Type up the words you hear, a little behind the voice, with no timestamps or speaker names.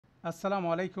আসসালামু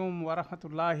আলাইকুম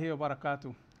ওরহমতুল্লাহি ওবরাকাতু।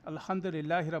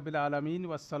 আলহামদুলিল্লাহ রবিল আলমিন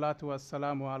ওয়াসালাতু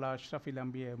ওয়াসালামু আলা আশরাফিল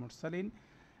আম্বিয়া মুরসালিন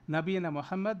নবীনা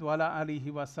মোহাম্মদ ওয়ালা আলিহি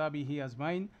ওয়াসাবিহি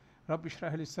আজমাইন। রব্বি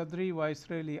ইশরাহ লি সাদরি ওয়া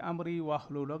ইয়াসসির লি আমরি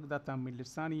ওয়াহলুল উকদাতাম মিন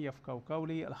লিসানি ইয়াফকাহু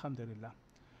কাওলি। আলহামদুলিল্লাহ।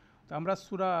 তো আমরা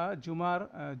সূরা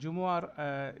জুমুয়ার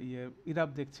ইরাব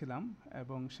দেখছিলাম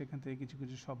এবং সেখান থেকে কিছু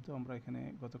কিছু শব্দ আমরা এখানে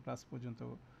গত ক্লাস পর্যন্ত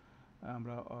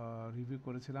আমরা রিভিউ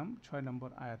করেছিলাম 6 নম্বর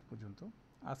আয়াত পর্যন্ত।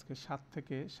 আজকে 7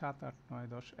 থেকে 7, 8, 9,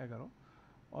 10, 11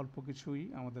 অল্প কিছুই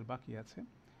আমাদের বাকি আছে।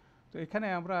 তো এখানে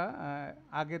আমরা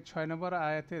আগের 6 নম্বর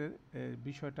আয়াতের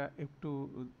বিষয়টা একটু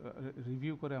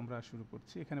রিভিউ করে আমরা শুরু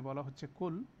করছি। এখানে বলা হচ্ছে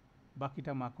কুল,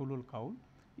 বাকিটা মাকুলুল কাউল।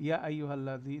 ইয়া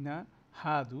আইয়ুহাল্লাযিনা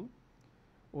হাদু,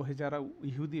 ওহে যারা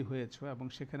ইহুদি হয়েছ, এবং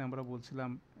সেখানে আমরা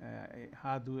বলছিলাম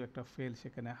হাদু একটা ফেল,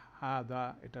 সেখানে হাদা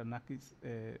এটা নাকিস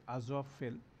আজওয়াব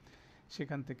ফেল,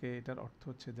 সেখান থেকে এটার অর্থ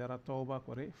হচ্ছে যারা তওবা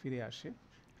করে ফিরে আসে।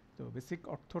 তো বেসিক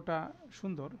অর্থটা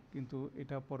সুন্দর, কিন্তু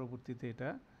এটা পরবর্তীতে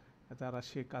তারা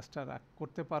সে কাজটা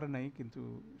করতে পারে নাই, কিন্তু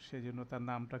সেজন্য তার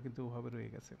নামটা কিন্তু ওভাবে রয়ে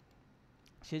গেছে।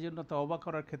 সেই জন্য তওবা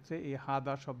করার ক্ষেত্রে এই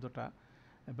হাদা শব্দটা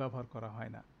ব্যবহার করা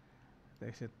হয় না,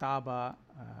 সে তা বা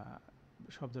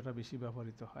শব্দটা বেশি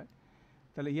ব্যবহৃত হয়।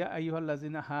 তাহলে ইয়া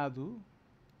আইয়ুহাল্লাযিনা হাদু,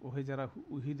 ওহে যারা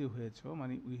ইহুদি হয়েছ,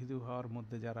 মানে ইহুদি হওয়ার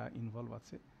মধ্যে যারা ইনভলভ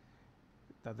আছে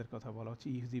তাদের কথা বলা হচ্ছে,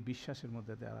 ইহুদি বিশ্বাসের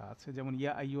মধ্যে যারা আছে। যেমন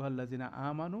ইয়া আইয়ুহাল্লাযিনা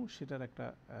আমানু, সেটার একটা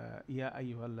ইয়া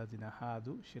আইয়ুহাল্লাযিনা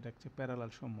হাদু, সেটা হচ্ছে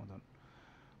প্যারালাল সম্বোধন।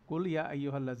 কুল ইয়া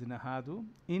আইয়ুহাল্লাযিনা হাদু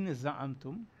ইন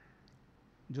জাআমতুম,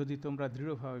 যদি তোমরা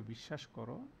দৃঢ়ভাবে বিশ্বাস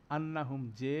করো, আন্নাহুম,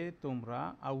 যে তোমরা,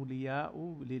 আউলিয়া উ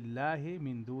লিল্লাহি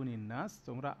মিন দুনিন নাস,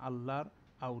 তোমরা আল্লাহর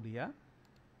আউলিয়া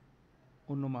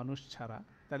অন্য মানুষ ছাড়া।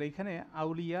 তাহলে এখানে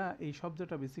আউলিয়া এই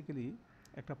শব্দটা বেসিক্যালি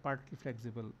একটা পার্টলি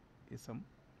ফ্লেক্সিবল ইসম,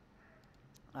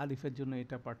 আলিফের জন্য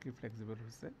এটা পার্টলি ফ্লেক্সিবল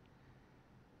হয়েছে।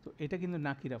 তো এটা কিন্তু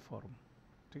নাকিরা ফর্ম,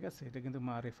 ঠিক আছে, এটা কিন্তু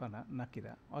মারেফা না,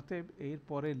 নাকিরা। অতএব এর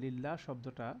পরে লিল্লাহ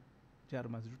শব্দটা, যার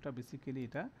মাজরুরটা বেসিক্যালি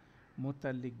এটা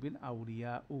মুতাল্লিক বিল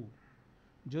আউলিয়া উ।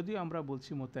 যদিও আমরা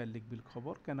বলছি মুতাল্লিক বিল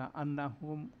খবর, কেন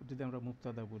আন্নাহুম যদি আমরা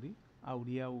মুবতাদা বলি,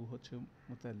 আউলিয়া উ হচ্ছে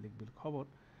মুতাল্লিক বিল খবর।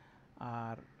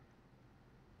 আর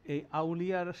এই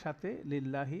আউলিয়ার সাথে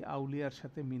লিল্লাহি, আউলিয়ার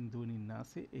সাথে মিন দুনিন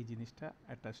নাসে, এই জিনিসটা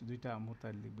একটা দুইটা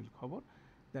মুতাল্লিক বিল খবর।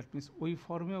 দ্যাট মিনস ওই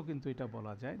ফর্মেও কিন্তু এটা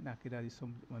বলা যায়, নাকিরার ইসম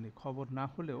মানে খবর না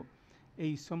হলেও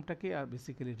এই ইসমটাকে আর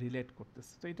বেসিক্যালি রিলেট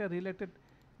করতেছে। তো এটা রিলেটেড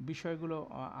বিষয়গুলো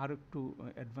আরও একটু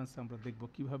অ্যাডভান্স আমরা দেখব,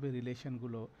 কীভাবে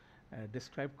রিলেশনগুলো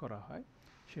ডেসক্রাইব করা হয়,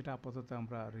 সেটা আপাতত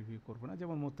আমরা রিভিউ করব না।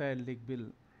 যেমন মুতাল্লিক বিল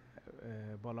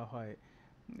বলা হয়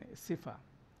সিফা,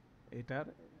 এটার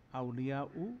আউলিয়া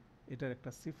উ, এটার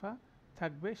একটা সিফা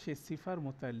থাকবে, সেই সিফার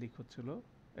মোতাল্লিক হচ্ছিল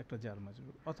একটা জার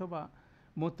মাজরুর। অথবা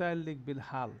মোতাল্লিক বিল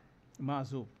হাল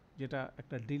মাজুব, যেটা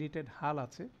একটা ডিলিটেড হাল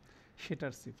আছে,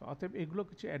 সেটার সিফা। অতএব এগুলো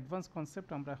কিছু অ্যাডভান্স কনসেপ্ট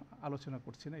আমরা আলোচনা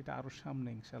করছি না, এটা আরও সামনে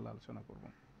ইনশাল্লাহ আলোচনা করব।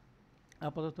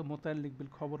 আপাতত মোতাল্লিক বিল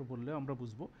খবর বললেও আমরা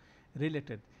বুঝবো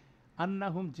রিলেটেড।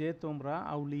 আন্নাহুম, যে তোমরা,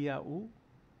 আউলিয়া উ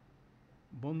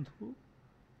বন্ধু,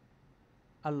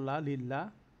 আল্লাহ লিল্লাহ,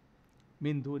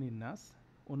 মিন দুনিন নাস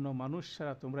অন্য মানুষ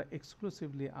ছাড়া তোমরা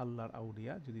এক্সক্লুসিভলি আল্লাহর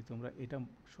আউলিয়া, যদি তোমরা এটা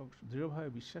দৃঢ়ভাবে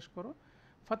বিশ্বাস করো,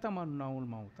 ফাতামান্নাউল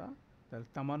মাউতা, তাহলে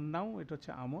তামান্নাও এটা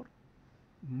হচ্ছে আমর,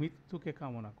 মৃত্যুকে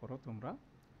কামনা করো তোমরা,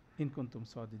 ইনকুনতুম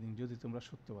সাদিকিন, যদি তোমরা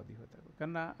সত্যবাদী হয়ে থাকো।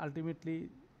 কেননা আলটিমেটলি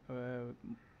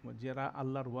যারা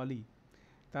আল্লাহর ওয়ালি,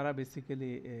 তারা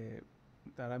বেসিক্যালি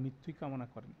তারা মৃত্যুই কামনা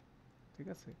করেন, ঠিক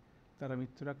আছে। তারা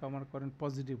মৃত্যুরা কামনা করেন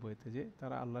পজিটিভ ওয়েতে, যে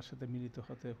তারা আল্লাহর সাথে মিলিত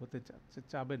হতে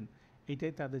চাবেন,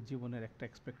 এইটাই তাদের জীবনের একটা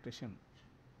এক্সপেকটেশন।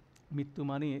 মৃত্যু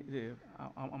মানে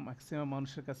ম্যাক্সিমাম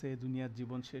মানুষের কাছে এই দুনিয়ার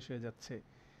জীবন শেষ হয়ে যাচ্ছে,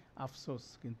 আফসোস।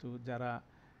 কিন্তু যারা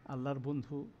আল্লাহর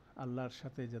বন্ধু, আল্লাহর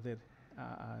সাথে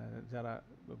যারা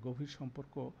গভীর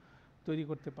সম্পর্ক তৈরি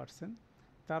করতে পারছেন,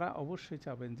 তারা অবশ্যই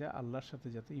চাবেন যে আল্লাহর সাথে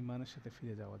যাতে ইমানের সাথে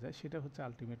ফিরে যাওয়া যায়, সেটা হচ্ছে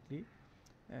আলটিমেটলি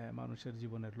মানুষের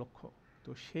জীবনের লক্ষ্য। তো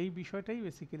সেই বিষয়টাই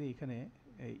বেসিক্যালি এখানে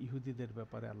ইহুদিদের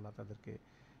ব্যাপারে আল্লাহ তাদেরকে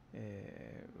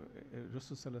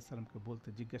রাসূল সাল্লাল্লাহু আলাইহি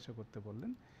সাল্লামকে জিজ্ঞাসা করতে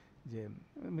বললেন যে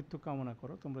মৃত্যু কামনা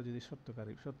করো তোমরা যদি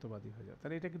সত্যবাদী হয়ে যাও।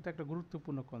 তাহলে এটা কিন্তু একটা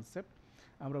গুরুত্বপূর্ণ কনসেপ্ট।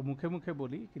 আমরা মুখে মুখে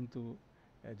বলি, কিন্তু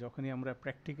যখনই আমরা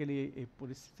প্র্যাকটিক্যালি এই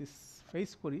পরিস্থিতি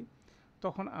ফেস করি,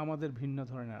 তখন আমাদের ভিন্ন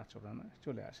ধরনের আচরণ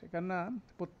চলে আসে। কেননা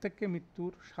প্রত্যেককে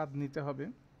মৃত্যুর স্বাদ নিতে হবে।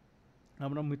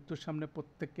 আমরা মৃত্যুর সামনে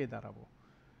প্রত্যেককেই দাঁড়াবো,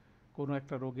 কোনো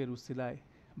একটা রোগের উসিলায়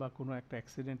বা কোনো একটা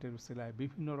অ্যাক্সিডেন্টের উসিলায়,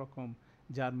 বিভিন্ন রকম,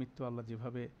 যার মৃত্যু আল্লাহ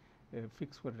যেভাবে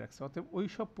ফিক্স করে রাখছে। অতএব ওই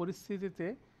সব পরিস্থিতিতে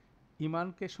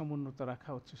ইমানকে সমুন্নত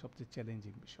রাখা হচ্ছে সবচেয়ে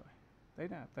চ্যালেঞ্জিং বিষয়, তাই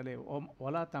না? তাহলে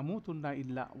ওয়ালা তামুতুন্না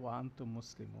ইল্লা ওয়া আনতুম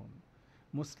মুসলিমুন,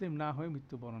 মুসলিম না হয়ে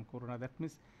মৃত্যুবরণ করো না। দ্যাট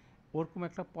মিনস ওরকম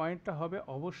একটা পয়েন্টটা হবে,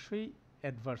 অবশ্যই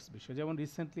অ্যাডভার্স বিষয়। যেমন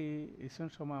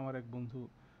রিসেন্ট সময় আমার এক বন্ধু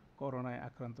করোনায়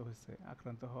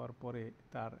আক্রান্ত হওয়ার পরে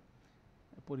তার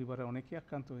পরিবারে অনেকেই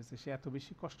আক্রান্ত হয়েছে। সে এত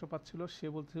বেশি কষ্ট পাচ্ছিল, সে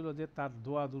বলছিল যে তার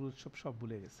দোয়া দুরূদ সব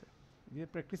ভুলে গেছে। যে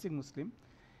প্র্যাকটিসিং মুসলিম,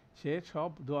 সে সব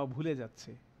দোয়া ভুলে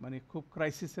যাচ্ছে। মানে খুব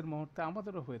ক্রাইসিসের মুহূর্তে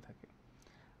আমাদেরও হয়ে থাকে,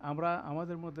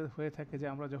 আমাদের মধ্যে হয়ে থাকে যে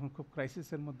আমরা যখন খুব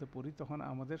ক্রাইসিসের মধ্যে পড়ি তখন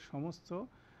আমাদের সমস্ত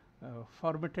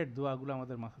ফরম্যাটেড দোয়াগুলো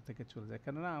আমাদের মাথা থেকে চলে যায়।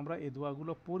 কেননা আমরা এই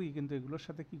দোয়াগুলো পড়ি কিন্তু এগুলোর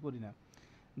সাথে কি করি না,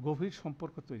 গভীর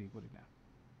সম্পর্ক তৈরি করি না।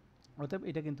 অতএব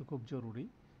এটা কিন্তু খুব জরুরি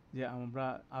যে আমরা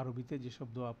আরবিতে যেসব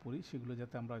দোয়া পড়ি সেগুলো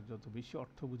যাতে আমরা যত বেশি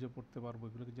অর্থ বুঝে পড়তে পারবো,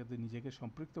 এগুলোকে যাতে নিজেকে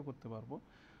সম্পৃক্ত করতে পারবো,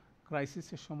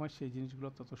 ক্রাইসিসের সময় সেই জিনিসগুলো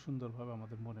তত সুন্দরভাবে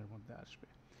আমাদের মনের মধ্যে আসবে।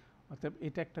 অতএব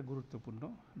এটা একটা গুরুত্বপূর্ণ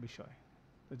বিষয়।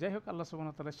 তো যাই হোক, আল্লাহ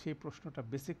সুবহানাহু ওয়া তাআলা সেই প্রশ্নটা,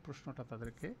 বেসিক প্রশ্নটা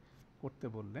তাদেরকে করতে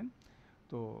বললেন।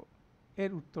 তো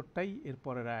এর উত্তরটাই এর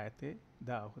পরের আয়াতে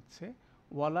দেওয়া হচ্ছে,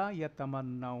 ওয়ালা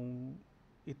ইয়াতামান্নাউ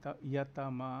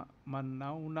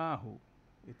ইয়াতামান্নাউনাহু।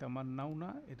 ইয়াতামান্নাউনা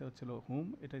এটা হচ্ছিল হুম,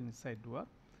 এটা ইনসাইড ডুয়ার।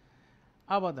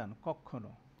 আবাদান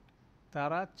কখনো,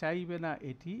 তারা চাইবে না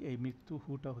এটি, এই মৃত্যু,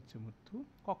 হুটা হচ্ছে মৃত্যু,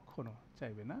 কখনো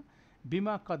চাইবে না।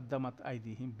 বিমা কদ্দামাত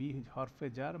আইদিহিম, বি হরফে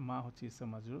যার, মা হচ্ছে ইসম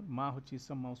মাজরুর, মা হচ্ছে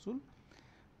ইসম মৌসুল,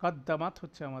 কদ্দামাত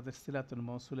হচ্ছে আমাদের সিলাতুল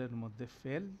মৌসুলের মধ্যে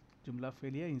ফেল, জুমলা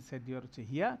ফেলিয়া, ইনসাইড ইয়ার হচ্ছে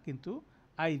হিয়া, কিন্তু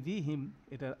আইদিহিম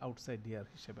এটা আউটসাইড ইয়ার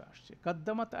হিসেবে আসছে।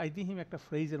 কদ্দামাত আইদিহিম একটা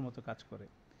ফ্রেজের মতো কাজ করে।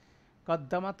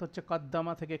 কদ্দামাত হচ্ছে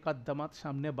কদ্দামা থেকে কদ্দামাত,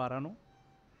 সামনে বাড়ানো,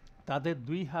 তাদের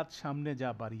দুই হাত সামনে যা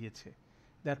বাড়িয়েছে,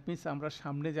 দ্যাট মিনস আমরা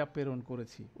সামনে যা প্রেরণ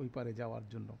করেছি ওই পারে যাওয়ার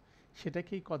জন্য,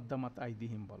 সেটাকেই কদ্দামাত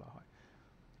আইদিহিম বলা হয়।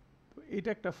 এটা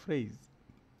একটা ফ্রেজ,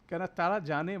 কেন তারা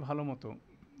জানে ভালো মতো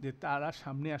যে তারা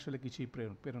সামনে আসলে কিছুই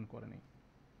প্রেরণ করেনি।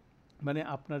 মানে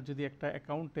আপনার যদি একটা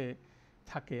অ্যাকাউন্টে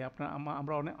থাকে,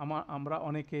 আমরা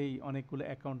অনেকেই অনেকগুলো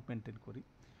অ্যাকাউন্ট মেনটেন করি,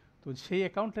 তো সেই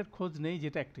অ্যাকাউন্টের খোঁজ নেই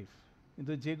যেটা অ্যাক্টিভ,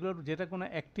 কিন্তু যেটা কোনো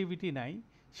অ্যাক্টিভিটি নাই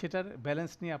সেটার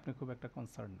ব্যালেন্স নিয়ে আপনি খুব একটা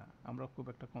কনসার্ন না, আমরা খুব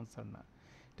একটা কনসার্ন না।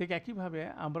 ঠিক একইভাবে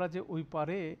আমরা যে ওই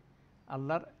পারে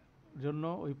আল্লাহর জন্য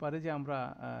ওই পারে যে আমরা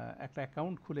একটা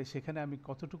অ্যাকাউন্ট খুলে সেখানে আমি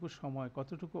কতটুকু সময়,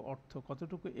 কতটুকু অর্থ,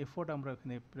 কতটুকু এফোর্ট আমরা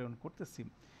ওখানে প্রেরণ করতেছি,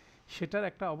 সেটার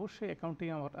একটা অবশ্যই অ্যাকাউন্টিং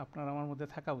আপনার আমার মধ্যে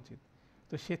থাকা উচিত।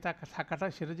 তো থাকাটা,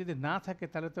 সেটা যদি না থাকে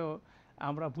তাহলে তো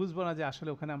আমরা বুঝবো না যে আসলে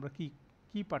ওখানে আমরা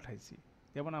কি পাঠাইছি।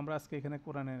 যেমন আমরা আজকে এখানে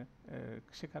কোরআনের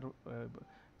শেখার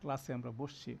ক্লাসে আমরা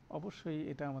বসছি, অবশ্যই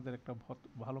এটা আমাদের একটা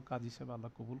ভালো কাজ হিসেবে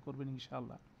আল্লাহ কবুল করবেন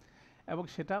ইনশাআল্লাহ, এবং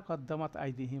সেটা কদ্দামাত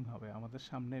আইদিহিম হবে, আমাদের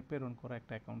সামনে প্রেরণ করা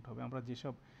একটা অ্যাকাউন্ট হবে। আমরা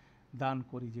যেসব দান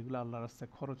করি, যেগুলো আল্লাহর রাস্তায়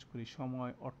খরচ করি,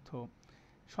 সময়, অর্থ,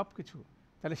 সব কিছু,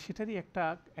 তাহলে সেটারই একটা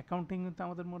অ্যাকাউন্টিং কিন্তু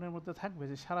আমাদের মনের মধ্যে থাকবে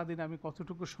যে সারাদিন আমি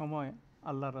কতটুকু সময়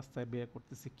আল্লাহর রাস্তায় ব্যয়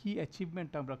করতেছি, কী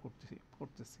অ্যাচিভমেন্ট আমরা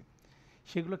করতেছি,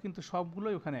 সেগুলো কিন্তু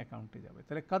সবগুলোই ওখানে অ্যাকাউন্টে যাবে।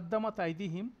 তাহলে কদ্দামাত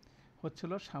আইদিহিম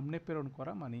হচ্ছিল সামনে প্রেরণ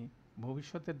করা, মানে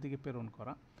ভবিষ্যতের দিকে প্রেরণ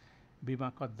করা, বিমা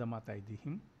কদ্দামাত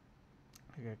আইদিহিম,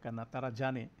 কেননা তারা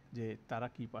জানে যে তারা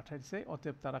কি পাঠাইছে,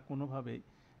 অতএব তারা কোনোভাবেই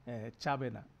চাবে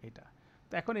না এটা।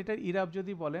 তো এখন এটার ইরাব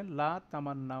যদি বলেন, লা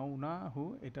তামান্নাউনা হু,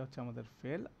 এটা হচ্ছে আমাদের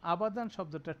ফেল। আবাদান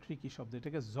শব্দটা ট্রিকি শব্দ,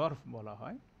 এটাকে জর্ফ বলা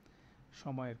হয়,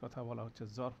 সময়ের কথা বলা হচ্ছে,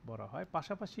 জর্ফ বলা হয়।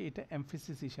 পাশাপাশি এটা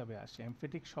এমফেসিস হিসাবে আসে,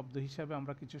 এমফেটিক শব্দ হিসাবে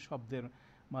আমরা কিছু শব্দের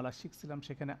মালা শিখছিলাম,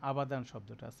 সেখানে আবাদান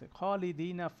শব্দটা আছে।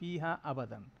 খালিদিনা ফিহা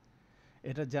আবাদান,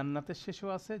 এটা জান্নাতের শেষেও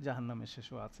আছে, জাহান্নামের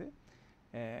শেষেও আছে।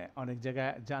 অনেক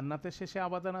জায়গায় জান্নাতের শেষে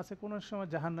আবাদান আছে, কোনো সময়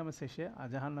জাহান্নামের শেষে, আর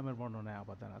জাহান্নামের বর্ণনায়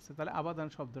আবাদান আছে। তাহলে আবাদান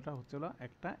শব্দটা হচ্ছিল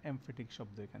একটা এমফেটিক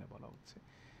শব্দ এখানে বলা হচ্ছে।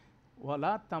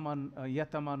 ওয়ালা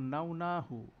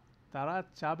ইয়াতামান্নাউনাহু, তারা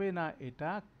চাবে না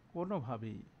এটা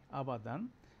কোনোভাবেই, আবাদান,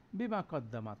 বিমা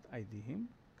কদ্দামাত আইদিহিম,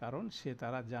 কারণ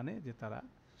তারা জানে যে তারা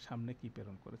সামনে কি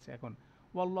প্রেরণ করেছে। এখন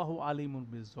ওয়াল্লাহু আলিমুন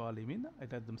বিজ্জালিমিন,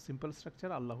 এটা একদম সিম্পল স্ট্রাকচার।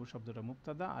 আল্লাহু শব্দটা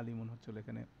মুবতাদা, আলিমুন হচ্ছিল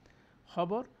এখানে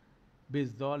খবর,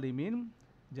 বিজ্জালিমিন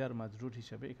যার মাজরুর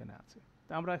হিসাবে এখানে আছে।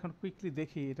 তা আমরা এখন কুইকলি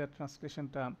দেখি এটা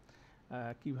ট্রান্সলেশনটা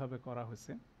কিভাবে করা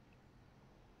হয়েছে।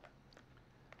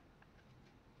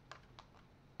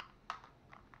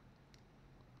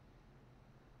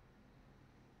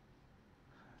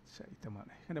 আচ্ছা, এটা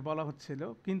মানে এখানে বলা হচ্ছিল,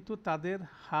 কিন্তু তাদের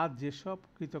হাত যেসব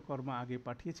কৃতকর্ম আগে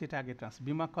পাঠিয়েছে, এটা আগে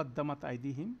বিমা কদ্দামাত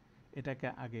আইদিহিম, এটাকে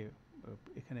আগে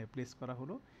এখানে প্লেস করা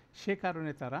হলো, সে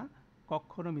কারণে তারা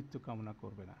কখনো মৃত্যু কামনা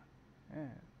করবে না।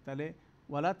 হ্যাঁ, তাহলে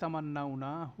ওয়ালা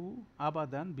তামান্নাউনাহু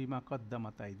আবাদান বিমা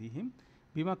কদ্দামাত আইদিহিম,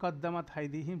 বিমা কদ্দামাত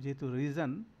আইদিহিম যেহেতু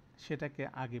রিজন, সেটাকে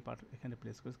আগে এখানে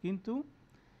প্লেস করেছে।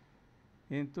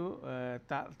 কিন্তু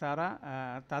তারা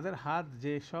তাদের হাত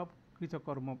যেসব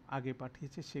কৃতকর্ম আগে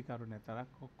পাঠিয়েছে সে কারণে তারা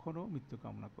কখনো মৃত্যু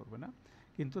কামনা করবে না।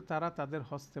 কিন্তু তারা তাদের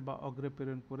হস্তে বা অগ্রে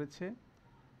প্রেরণ করেছে,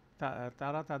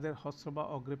 তারা তাদের হস্ত বা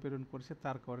অগ্রে প্রেরণ করেছে,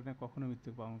 তার কারণে কখনো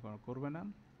মৃত্যু কামনা করবে না।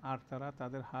 আর তারা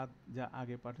তাদের হাত যা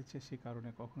আগে পাঠিয়েছে সে কারণে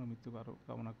কখনো মৃত্যু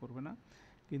কামনা করবে না,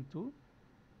 কিন্তু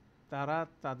তারা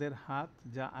তাদের হাত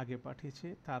যা আগে পাঠিয়েছে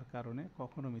তার কারণে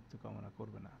কখনো মৃত্যু কামনা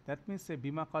করবে না। দ্যাট মিনস এ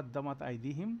বিমা কদ্দামাত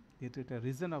আইদিহিম, যেহেতু এটা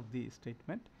রিজন অফ দি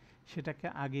স্টেটমেন্ট, সেটাকে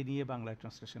আগে নিয়ে বাংলায়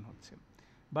ট্রান্সলেশন হচ্ছে।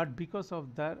 But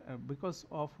because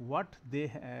of what they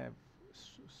have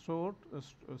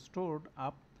stored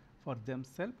up for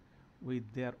themselves with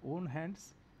their own hands,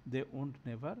 they won't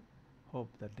never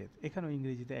hope the death. এখানেও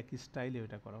ইংরেজিতে একই স্টাইলে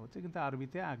এটা করা হচ্ছে, কিন্তু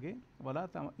আরবিতে আগে বলা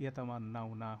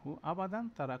ইয়াতামান্নাউনাহু আবাদান,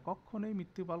 তারা কখনোই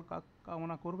মৃত্যুফল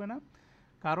কামনা করবে না,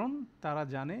 কারণ তারা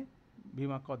জানে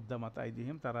বিমা কদ্দামাত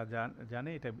আইদিহিম, তারা জানে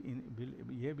এটা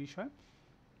বিষয়,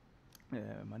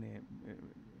 মানে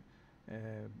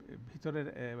ভিতরের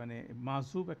মানে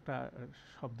মাজুব একটা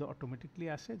শব্দ অটোমেটিকলি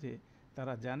আসে, যে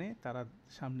তারা জানে তারা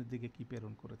সামনের দিকে কি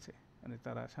প্রেরণ করেছে, মানে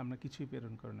তারা সামনে কিছুই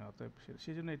প্রেরণ করে না, অতএব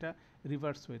সেই জন্য এটা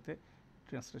রিভার্স ওয়েতে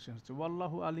ট্রান্সলেশন হচ্ছে।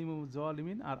 ওয়াল্লাহু আলিমু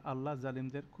জালিমিন, আর আল্লাহ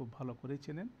জালিমদের খুব ভালো করেই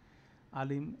চেনেন।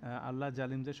 আল্লাহ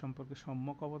জালিমদের সম্পর্কে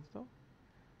সম্যক অবগত,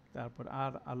 তারপর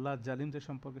আর আল্লাহ জালিমদের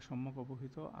সম্পর্কে সম্যক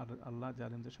অবহিত, আর আল্লাহ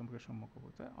জালিমদের সম্পর্কে সম্যক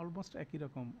অবহিত, অলমোস্ট একই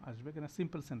রকম আসবে, কেন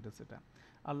সিম্পল সেন্টেন্স এটা।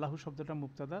 আল্লাহু শব্দটা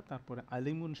মুবতাদা, তারপরে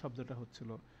আলিমুন শব্দটা হচ্ছিল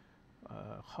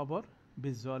খবর,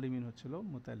 বিজ্জালিমিন হচ্ছিল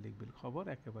মুতাল্লিক বিল খবর,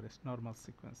 একেবারে নর্মাল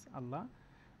সিকোয়েন্স। আল্লাহ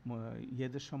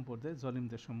ইয়েদের সম্পর্কে,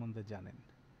 জলিমদের সম্বন্ধে জানেন,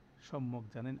 সম্যক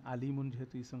জানেন। আলিমুন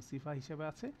যেহেতু ইসম সিফা হিসেবে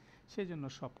আছে, সেই জন্য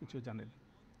সব কিছু জানেন।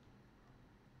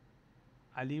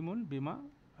 আলিমুন বিমা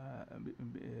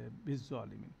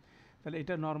বিজ্জালিমিন, তাহলে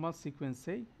এটা নর্মাল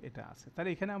সিকোয়েন্সেই এটা আছে। তাহলে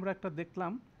এখানে আমরা একটা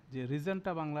দেখলাম যে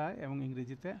রিজনটা বাংলায় এবং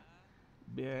ইংরেজিতে,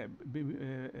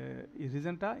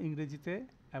 রিজনটা ইংরেজিতে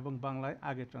এবং বাংলায়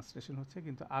আগে ট্রান্সলেশন হচ্ছে,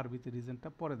 কিন্তু আরবিতে রিজনটা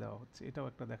পরে দেওয়া হচ্ছে, এটাও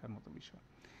একটা দেখার মতো বিষয়।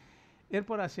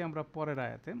 এরপর আসি আমরা পরের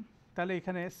আয়াতে। তাহলে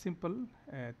এখানে সিম্পল,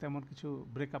 তেমন কিছু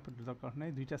ব্রেকআপের দরকার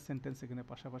নেই, দুইটা সেন্টেন্স এখানে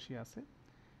পাশাপাশি আছে,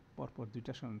 পরপর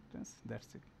দুইটা সেন্টেন্স,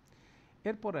 দ্যাটস ইট।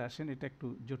 এরপরে আসেন, এটা একটু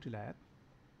জটিল আয়াত,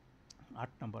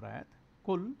 8 নম্বর আয়াত।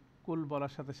 কুল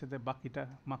বলার সাথে সাথে বাকিটা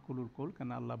মাকুলুল কুল, কেন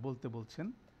আল্লাহ বলতে বলছেন,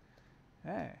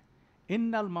 হ্যাঁ,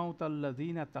 ইন্নাল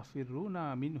মাউতাল্লাযীনা তাফিরুনা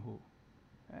মিনহু,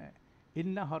 হ্যাঁ,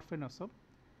 ইন্না হরফে নসব,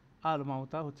 আল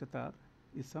মাউতা হচ্ছে তার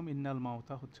ইসম, ইন্নাল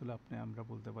মাউতা হচ্ছিল আমরা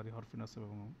বলতে পারি হরফে নসব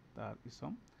এবং তার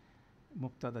ইসম,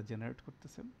 মুবতাদা জেনারেট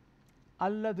করতেছেন।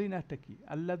 আল্লাযীনাটা কি?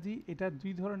 আল্লাযী, এটা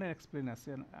দুই ধরনের এক্সপ্লেন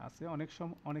আছে।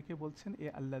 অনেকে বলছেন এই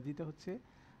আল্লাযীটা হচ্ছে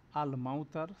আল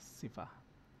মাউতার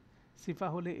সিফা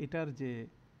হলে এটার যে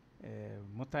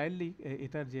মোতাল্লিক,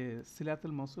 এটার যে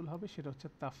সিলাতুল মৌসুল হবে সেটা হচ্ছে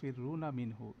তাফিরুনা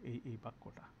মিনহু, এই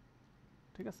বাক্যটা,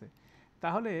 ঠিক আছে?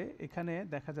 তাহলে এখানে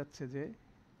দেখা যাচ্ছে যে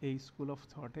এই স্কুল অফ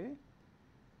থটে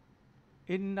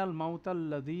ইন্নাল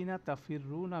মাউতাল্লাযীনা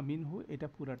তাফিরুনা মিনহু, এটা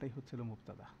পুরাটাই হচ্ছিল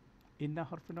মুবতাদা। ইন্না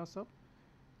হরফে নসব,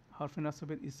 হরফে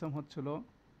নসবের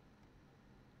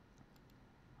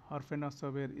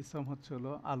ইসম হচ্ছিল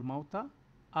আল মাউতা।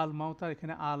 আল মাউতার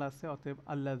এখানে আল আছে, অতএব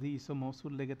আল্লাযী ইসম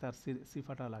মৌসুল লেগে তার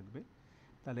সিফাটা লাগবে।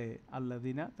 তাহলে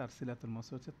আল্লাযীনা তার সিলাতুল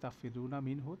মৌসুল হচ্ছে তাফিরুনা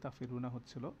মিনহু, তাফিরুনা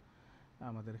হচ্ছিল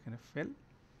আমাদের এখানে ফেল,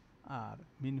 আর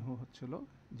মিনহু হচ্ছিল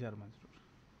জার মাজরুর,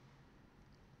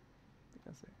 ঠিক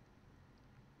আছে?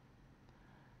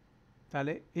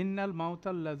 তাহলে ইন্নাল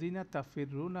মাউতাল্লাযীনা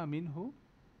তাফিরুনা মিনহু,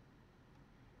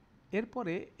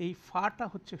 এরপরে এই ফাটা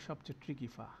হচ্ছে সবচেয়ে ট্রিকি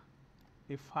ফা।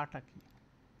 এই ফাটা কি?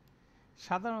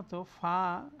 সাধারণত ফা,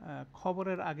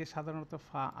 খবরের আগে সাধারণত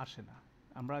ফা আসে না।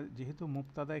 আমরা যেহেতু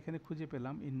মুবতাদা এখানে খুঁজে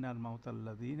পেলাম, ইন্নাল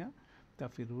মাউতাল্লাযীনা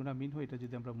তাফিরুনা মিনহু, এটা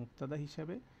যদি আমরা মুবতাদা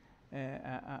হিসাবে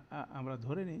আমরা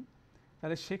ধরে নিই,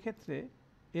 তাহলে সেক্ষেত্রে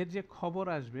এর যে খবর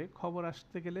আসবে, খবর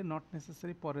আসতে গেলে নট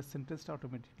নেসেসারি পরের সেন্টেন্সটা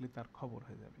অটোমেটিকলি তার খবর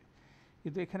হয়ে যাবে,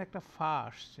 কিন্তু এখানে একটা ফা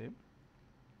আসছে।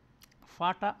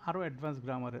 ফাটা আরও অ্যাডভান্স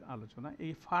গ্রামারের আলোচনা।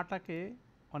 এই ফাটাকে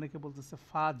অনেকে বলতেছে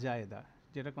ফা জায়দা,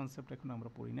 যেটা কনসেপ্ট এখন আমরা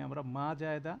পড়ি না, আমরা মা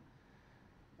জায়দা,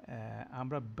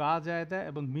 আমরা বা জায়দা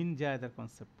এবং মিন জায়দার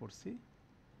কনসেপ্ট পড়ছি।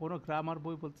 কোনো গ্রামার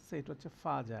বই বলতেছে এটা হচ্ছে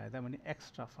ফা জায়দা, মানে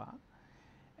এক্সট্রা ফা।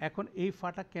 এখন এই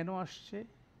ফাটা কেন আসছে?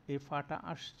 এই ফাটা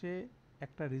আসছে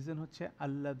একটা রিজন হচ্ছে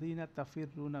আল্লাযীনা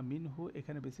তাফিরুনা মিনহু,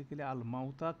 এখানে বেসিক্যালি আল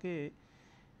মাউতাকে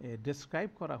ডেসক্রাইব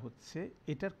করা হচ্ছে,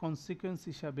 এটার কনসিকুয়েন্স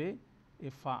হিসাবে এ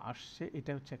ফা আসছে।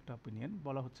 এটা হচ্ছে একটা অপিনিয়ন,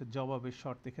 বলা হচ্ছে জবাবের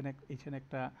শর্ত। এখানে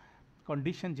একটা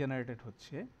কন্ডিশন জেনারেটেড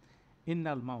হচ্ছে,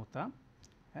 ইন্নাল মাউতা,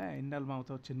 হ্যাঁ, ইন্নাল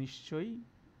মাউতা হচ্ছে নিশ্চয়ই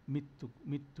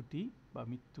মৃত্যুটি বা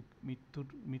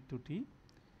মৃত্যুটি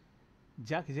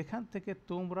যেখান থেকে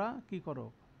তোমরা কি করো,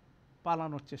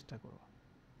 পালানোর চেষ্টা করো।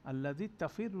 আল্লাযী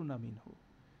তাফিরুনা মিনহু,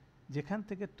 যেখান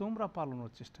থেকে তোমরা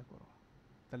পালানোর চেষ্টা করো।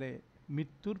 তাহলে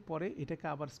মৃত্যুর পরে এটাকে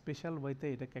আবার স্পেশাল ওয়েতে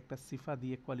এটাকে একটা সিফা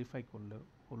দিয়ে কোয়ালিফাই করলে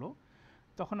হলো,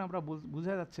 তখন আমরা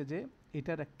বোঝা যাচ্ছে যে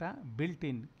এটার একটা বিল্ট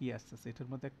ইন কি আসতেছে, এটার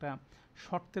মধ্যে একটা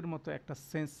শর্তের মতো একটা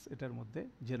সেন্স এটার মধ্যে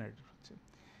জেনারেট হচ্ছে।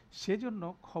 সেজন্য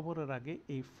খবরের আগে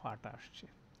এই ফাটা আসছে,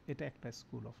 এটা একটা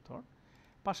স্কুল অফ থট।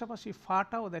 পাশাপাশি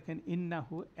ফাটাও দেখেন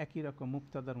ইন্নাহু একই রকম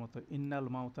মুক্তাদার মতো, ইন্নাল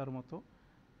মাউতার মতো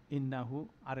ইন্নাহু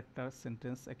আরেকটা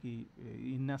সেন্টেন্স, একই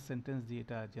ইন্না সেন্টেন্স দিয়ে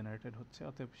এটা জেনারেটেড হচ্ছে,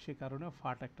 অতএব সে কারণেও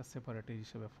ফাটা একটা সেপারেটেড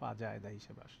হিসেবে ফা জায়দা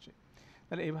হিসেবে আসছে।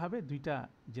 তাহলে এভাবে দুইটা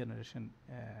জেনারেশন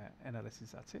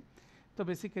অ্যানালাইসিস আছে। তো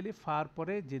বেসিক্যালি ফার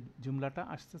পরে যে জুমলাটা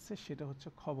আসতেছে সেটা হচ্ছে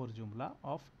খবর জুমলা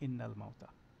অফ ইন্নাল মাউতা,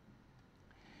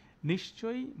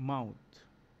 নিশ্চয়ই মাউত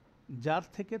যার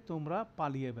থেকে তোমরা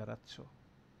পালিয়ে বেড়াচ্ছ।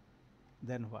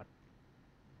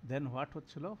 দেন হোয়াট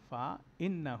হচ্ছিল ফা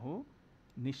ইন্নাহু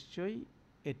নিশ্চয়ই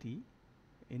এটি,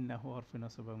 ইন্নাহু হরফে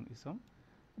নসব এবং ইসম,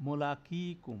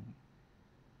 মুলাকিকুম,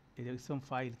 এই যে ইসম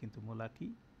ফাইল কিন্তু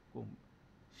মুলাকিকুম,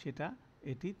 সেটা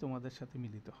এটি তোমাদের সাথে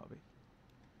মিলিত হবে,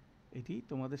 এটি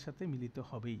তোমাদের সাথে মিলিত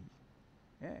হবেই।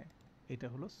 হ্যাঁ, এটা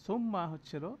হলো সুম্মা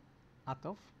হচ্ছিল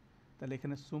আতফ, তাহলে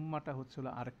এখানে সুম্মাটা হচ্ছিল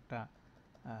আরেকটা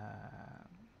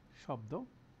শব্দ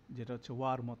যেটা হচ্ছে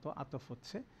ওয়ার মতো, আতফ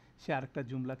হচ্ছে সে আরেকটা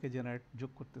জুমলাকে জেনারেট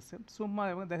যোগ করতেছে সুম্মা,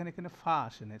 এবং দেখেন এখানে ফা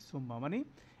আসে না, সুম্মা মানে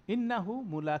ইন্নাহু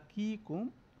মুলাকিকুম,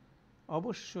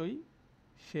 অবশ্যই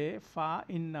সে, ফা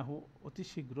ইন্নাহু অতি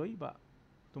শীঘ্রই বা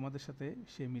তোমাদের সাথে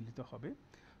সে মিলিত হবে।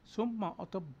 সুম্মা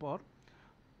অতঃপর,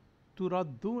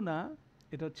 তুরদ্দুনা,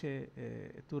 এটা হচ্ছে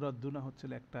তুরদ্দুনা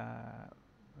হচ্ছিল একটা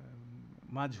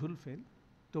মাজহুল ফেল,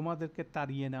 তোমাদেরকে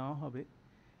তাড়িয়ে নেওয়া হবে,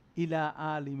 ইলা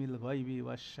আলিমিল গায়বি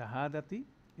ওয়া শাহাদাতি,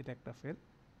 এটা একটা ফেল।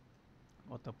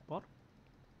 অতঃপর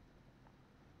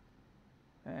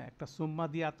একটা সুম্মা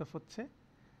দিয়ে আতফ হচ্ছে,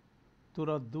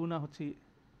 তুরদ্দুনা হচ্ছে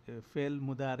ফেল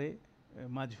মুদারে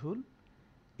মাজহুল,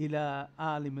 ইলা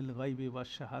আলিমিল গায়বি ওয়া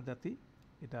শাহাদাতি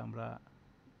এটা আমরা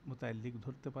মুতাল্লিক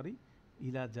ধরতে পারি,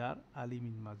 ইলা জার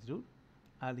আলিমিন মাজরুর,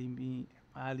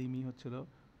 আলিমি হচ্ছিল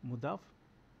মুদাফ,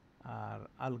 আর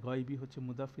আল গায়বি হচ্ছে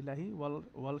মুদাফ ইলাহি,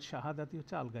 ওয়াল শাহাদাতি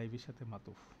হচ্ছে আল গায়বির সাথে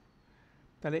মাতুফ।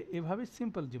 তাহলে এভাবে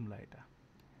সিম্পল জুমলা এটা,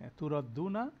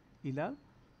 তুরদ্দুনা ইলা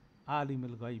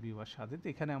আলিমুল গায়বি ওয়া শাহাদাতি,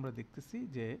 এখানে আমরা দেখতেছি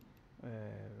যে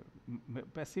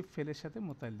প্যাসিভ ফেলের সাথে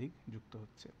মুতাল্লিক যুক্ত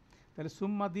হচ্ছে। তাহলে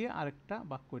সুম্মা দিয়ে আরেকটা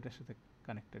বাক্য এটার সাথে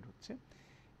কানেক্টেড হচ্ছে।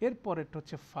 এর পরেরটা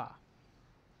হচ্ছে ফা,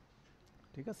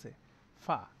 ঠিক আছে,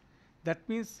 ফা, দ্যাট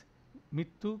মিন্স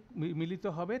মৃত্যু মিলিত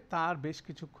হবে তার বেশ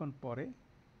কিছুক্ষণ পরে,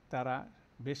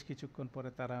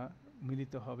 তারা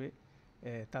মিলিত হবে,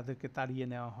 তাদেরকে তাড়িয়ে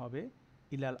নেওয়া হবে,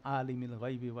 ইলাল আলিমিল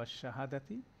গায়বি ওয়া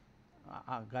শাহাদাতি,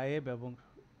 গায়েব এবং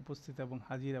উপস্থিত এবং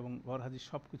হাজির এবং গর হাজির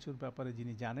সব কিছুর ব্যাপারে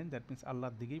যিনি জানেন, দ্যাট মিন্স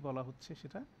আল্লাহর দিকেই বলা হচ্ছে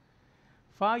সেটা।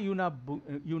 ফা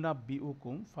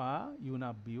ইউনাব্বিউকুম, ফা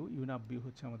ইউনাব্বিউ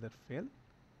হচ্ছে আমাদের ফেল,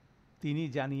 তিনি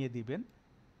জানিয়ে দিবেন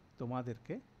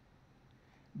তোমাদেরকে,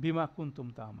 বিমা কুনতুম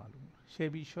তা'মালুন, সে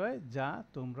বিষয়ে যা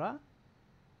তোমরা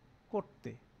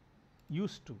করতে,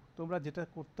 তোমরা যেটা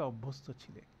করতে অভ্যস্ত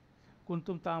ছিলে।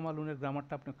 কুনতুম তা'মালুনের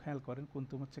গ্রামারটা আপনি খেয়াল করেন,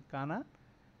 কুনতুম হচ্ছে কানা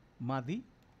মাদি,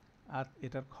 আর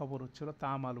এটার খবর হচ্ছিল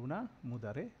তা'মালুনা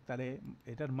মুদারে, তাহলে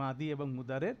এটার মাদি এবং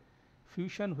মুদারের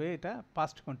ফিউশন হয়ে এটা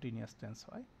পাস্ট কন্টিনিউয়াস টেন্স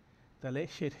হয়, তাহলে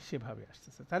সেভাবে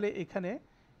আসতেছে। তাহলে এখানে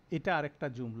এটা আরেকটা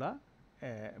জুমলা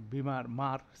বিমার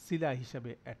মার সিলা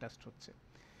হিসাবে অ্যাটাচড হচ্ছে।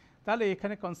 তাহলে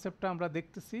এখানে কনসেপ্টটা আমরা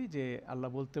দেখতেছি যে আল্লাহ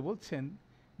বলছেন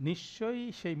নিশ্চয়ই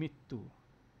সেই মৃত্যু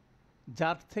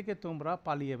যার থেকে তোমরা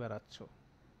পালিয়ে বেড়াচ্ছ,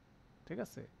 ঠিক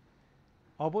আছে,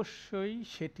 অবশ্যই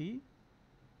সেটি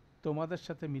তোমাদের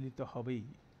সাথে মিলিত হবেই,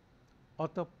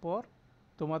 অতঃপর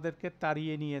তোমাদেরকে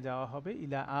তাড়িয়ে নিয়ে যাওয়া হবে,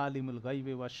 ইলা আলিমুল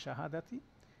গায়বি ওয়াশ শাহাদাতি,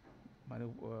 মানে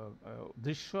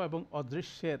দৃশ্য এবং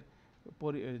অদৃশ্যের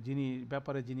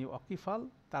যিনি ওয়াকিফাল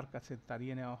তার কাছে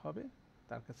তাড়িয়ে নেওয়া হবে,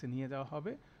 তার কাছে নিয়ে যাওয়া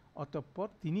হবে, অতঃপর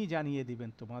তিনি জানিয়ে দিবেন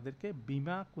তোমাদেরকে,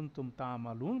 বিমা কুনতুম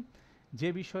তা'মালুন, যে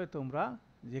বিষয়ে তোমরা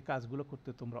যে কাজগুলো করতে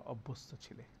তোমরা অভ্যস্ত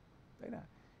ছিলে, তাই না?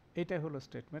 এটাই হলো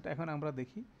স্টেটমেন্ট। এখন আমরা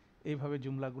দেখি এইভাবে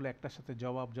জুমলাগুলো একটার সাথে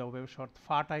জবাবের শর্ত।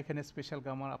 ফাটা এখানে স্পেশাল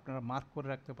গ্রামার আপনারা মার্ক করে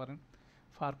রাখতে পারেন।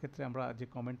 ফার ক্ষেত্রে আমরা যে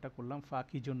কমেন্টটা করলাম, ফা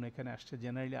কী জন্য এখানে আসছে,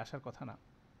 জেনারেলি আসার কথা না।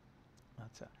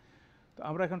 আচ্ছা, তো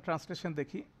আমরা এখন ট্রান্সলেশন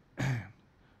দেখি।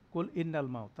 কুল ইন্নাল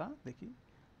মাউতা, দেখি,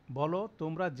 বলো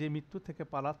তোমরা যে মৃত্যু থেকে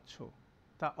পালাচ্ছ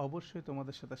তা অবশ্যই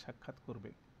তোমাদের সাথে সাক্ষাৎ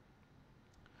করবে,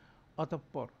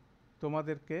 অতঃপর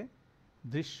তোমাদেরকে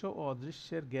দৃশ্য ও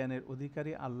অদৃশ্যের জ্ঞানের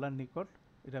অধিকারী আল্লাহর নিকট,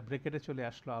 এটা ব্রেকেটে চলে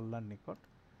আসলো,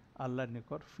 আল্লাহর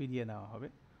নিকট ফিরিয়ে নেওয়া হবে,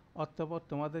 অতঃপর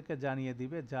তোমাদেরকে জানিয়ে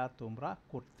দিবে যা তোমরা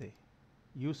করতে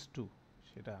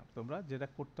সেটা তোমরা যেটা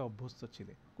করতে অভ্যস্ত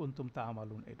ছিলে, কুনতুম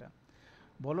তা'মালুন। এটা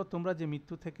বলো তোমরা যে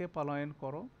মৃত্যু থেকে পলায়ন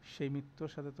করো সেই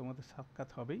মৃত্যুর সাথে তোমাদের সাক্ষাৎ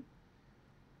হবেই,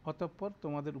 অতঃপর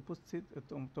তোমাদের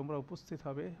তোমরা উপস্থিত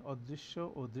হবে অদৃশ্য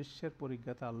ও দৃশ্যের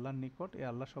পরিজ্ঞাতা আল্লাহর নিকট। এই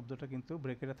আল্লাহ শব্দটা কিন্তু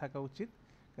ব্রেকেটে থাকা উচিত,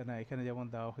 কেন এখানে যেমন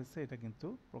দেওয়া হয়েছে এটা কিন্তু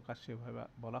প্রকাশ্যভাবে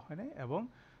বলা হয় নাই। এবং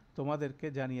তোমাদেরকে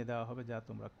জানিয়ে দেওয়া হবে যা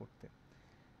তোমরা করতে।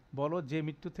 বলো, যে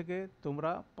মৃত্যু থেকে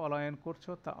তোমরা পলায়ন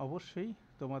করছো তা অবশ্যই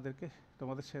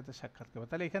তোমাদের সাথে সাক্ষাৎ করবে।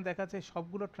 তাহলে এখানে দেখা যাচ্ছে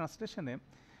সবগুলো ট্রান্সলেশনে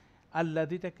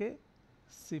আল্লাদিটাকে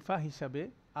সিফা হিসাবে,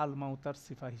 আল মাউতার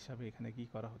সিফা হিসাবে এখানে কি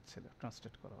করা হচ্ছে,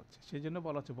 ট্রান্সলেট করা হচ্ছে। সেই জন্য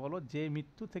বলা হচ্ছে, বলো যে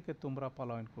মৃত্যু থেকে তোমরা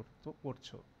পলায়ন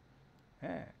করছো।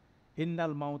 হ্যাঁ,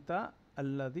 ইন্নাল মাউতা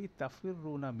আল্লাদি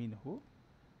তাফিরুনা মিনহু,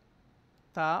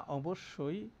 তা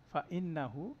অবশ্যই ফা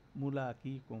ইন্নাহু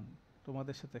মুলাকিকুম,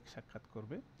 তোমাদের সাথে সাক্ষাৎ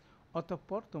করবে।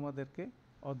 অতঃপর তোমাদেরকে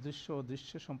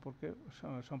অদৃশ্য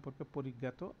সম্পর্কে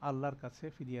পরিজ্ঞাত আল্লাহর কাছে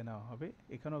ফিরিয়ে নেওয়া হবে।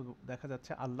 এখানেও দেখা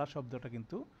যাচ্ছে আল্লাহ শব্দটা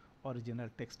কিন্তু অরিজিনাল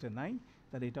টেক্সটে নাই,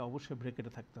 তাহলে এটা অবশ্যই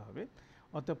ব্রেকেটে থাকতে হবে।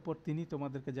 অতঃপর তিনি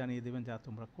তোমাদেরকে জানিয়ে দেবেন যা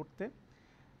তোমরা করতে।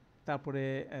 তারপরে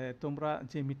তোমরা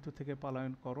যে মৃত্যু থেকে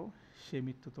পলায়ন করো সেই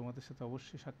মৃত্যু তোমাদের সাথে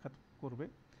অবশ্যই সাক্ষাৎ করবে।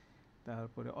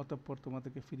 তারপরে অতঃপর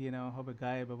তোমাদেরকে ফিরিয়ে নেওয়া হবে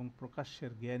গায়েব এবং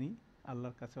প্রকাশ্যের জ্ঞানী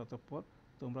আল্লাহর কাছে। অতঃপর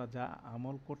তোমরা যা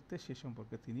আমল করতে সে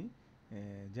সম্পর্কে তিনি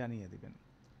জানিয়ে দিবেন।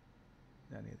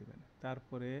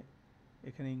 তারপরে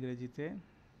এখানে ইংরেজিতে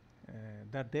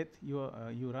the death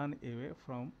you run away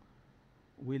from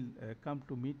will come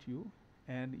to meet you,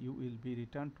 and you will be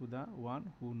returned to the one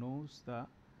who knows the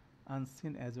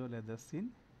unseen as well as the seen.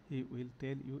 He will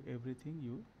tell you everything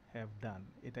you have done.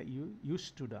 এটা you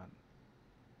used to done,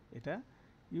 এটা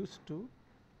used to,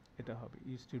 এটা হবে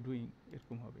used to doing,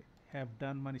 এরকম হবে। have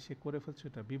done মানে সে করে ফেলছে,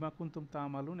 এটা বিমা কুনতুম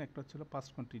তা'মালুন, একটা হচ্ছিল past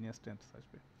continuous tense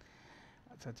আসবে।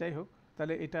 আচ্ছা, যাই হোক,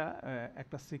 তাহলে এটা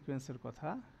একটা সিকোয়েন্সের কথা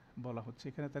বলা হচ্ছে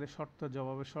এখানে। তাহলে শর্ত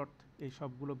জবাবে শর্ত এই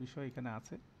সবগুলো বিষয় এখানে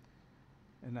আছে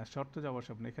না, শর্ত জবাব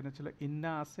শব্দ এখানে ছিল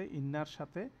ইন্না আছে, ইন্নার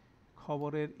সাথে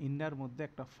খবরের ইন্নার মধ্যে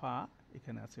একটা ফা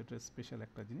এখানে আছে, এটা স্পেশাল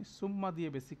একটা জিনিস। সুম্মা দিয়ে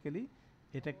বেসিক্যালি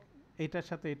এটার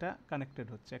সাথে এটা কানেক্টেড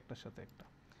হচ্ছে একটার সাথে একটা।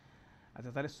 আচ্ছা,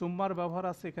 তাহলে সুম্মার ব্যবহার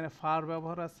আছে, এখানে ফার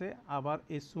ব্যবহার আছে। আবার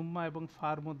এই সুম্মা এবং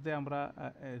ফার মধ্যে আমরা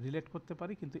রিলেট করতে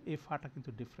পারি, কিন্তু এই ফাটা কিন্তু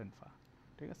ডিফারেন্ট ফা।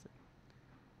 ঠিক আছে,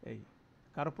 এই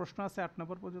কারো প্রশ্ন আছে 8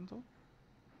 নম্বর পর্যন্ত?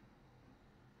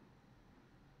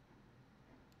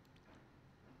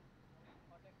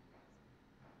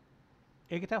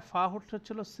 এটা ফা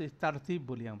হচ্ছিল তারতিব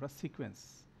বলি আমরা, সিকোয়েন্স।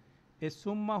 এ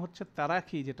সুম্মা হচ্ছে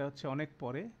তারাকি, যেটা হচ্ছে অনেক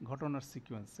পরে ঘটনার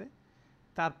সিকোয়েন্সে।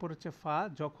 তারপর হচ্ছে ফা,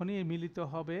 যখনই মিলিত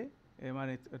হবে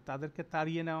মানে তাদেরকে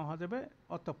তাড়িয়ে নেওয়া যাবে।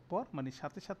 অতঃপর মানে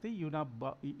সাথে সাথেই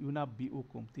ইউনাব্বি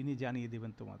উকুম, তিনি জানিয়ে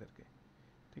দেবেন তোমাদেরকে।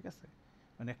 ঠিক আছে,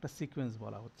 মানে একটা সিকোয়েন্স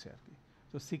বলা হচ্ছে আর কি।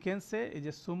 তো সিকোয়েন্সে এই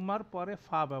যে সুম্মার পরে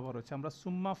ফা ব্যবহার হচ্ছে, আমরা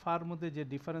সুম্মা ফার মধ্যে যে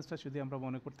ডিফারেন্সটা যদি আমরা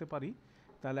মনে করতে পারি,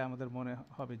 তাহলে আমাদের মনে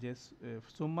হবে যে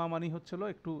সুম্মা মানি হচ্ছিল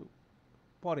একটু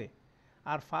পরে,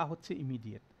 আর ফা হচ্ছে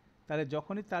ইমিডিয়েট। তাহলে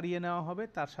যখনই তাড়িয়ে নেওয়া হবে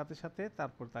তার সাথে সাথে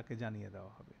তারপর তাকে জানিয়ে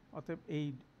দেওয়া হবে। অতএব এই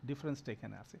ডিফারেন্সটা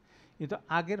এখানে আছে। কিন্তু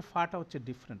আগের ফাটা হচ্ছে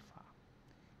ডিফারেন্ট ফা।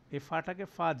 এই ফাটাকে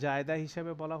ফা জায়দা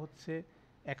হিসেবে বলা হচ্ছে,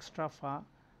 এক্সট্রা ফা,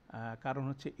 কারণ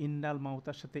হচ্ছে ইন্নাল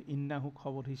মাউতার সাথে ইন্নাহু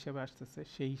খবর হিসেবে আসতেছে,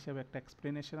 সেই হিসেবে একটা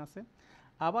এক্সপ্লেনেশন আছে।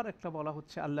 আবার একটা বলা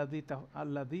হচ্ছে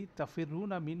আল্লাদি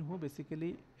তাফিরুনা মিনহু, বেসিক্যালি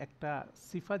একটা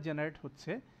সিফা জেনারেট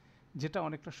হচ্ছে, যেটা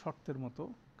অনেকটা শর্তের মতো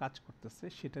কাজ করতেছে,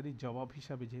 সেটারই জবাব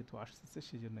হিসাবে যেহেতু আসতেছে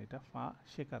সেজন্য এটা ফা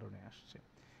সে কারণে আসছে,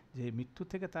 যে মৃত্যু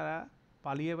থেকে তারা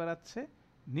পালিয়ে বেড়াচ্ছে,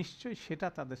 নিশ্চয়ই সেটা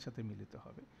তাদের সাথে মিলিত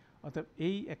হবে। অর্থাৎ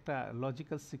এই একটা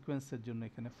লজিক্যাল সিকোয়েন্সের জন্য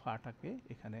এখানে ফাটাকে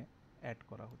এখানে অ্যাড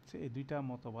করা হচ্ছে। এই দুইটা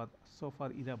মতবাদ সোফার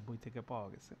ইরাব বই থেকে পাওয়া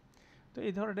গেছে। তো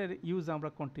এই ধরনের ইউজ আমরা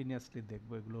কন্টিনিউয়াসলি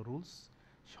দেখবো, এগুলো রুলস।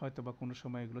 হয়তো বা কোনো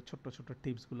সময় এগুলো ছোট্ট ছোট্ট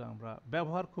টিপসগুলো আমরা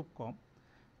ব্যবহার খুব কম,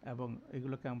 এবং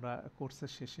এগুলোকে আমরা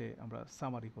কোর্সের শেষে আমরা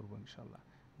সামারি করবো ইনশাল্লাহ,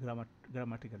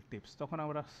 গ্রামাটিক্যাল টিপস। তখন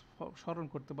আমরা স্মরণ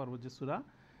করতে পারবো যে সূরা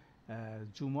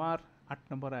জুমার 8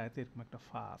 নম্বর আয়াতে এরকম একটা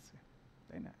ফা আছে,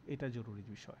 তাই না? এটা জরুরি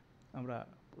বিষয়, আমরা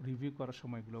রিভিউ করার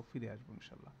সময় এগুলো ফিরে আসবো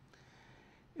ইনশাল্লাহ।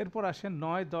 এরপর আসেন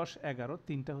 9, 10, 11,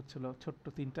 তিনটা হচ্ছিল ছোট্ট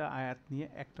তিনটা আয়াত নিয়ে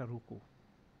একটা রুকু।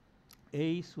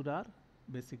 এই সূরার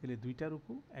বেসিক্যালি দুইটা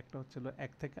রুকু, একটা হচ্ছিল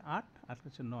 1 থেকে 8, আর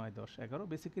হচ্ছে 9, 10, 11।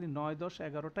 বেসিক্যালি 9, 10,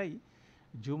 11টাই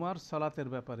জুমার সালাতের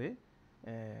ব্যাপারে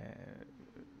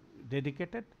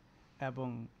ডেডিকেটেড, এবং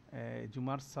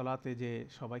জুমার সালাতে যে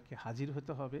সবাইকে হাজির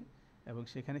হতে হবে এবং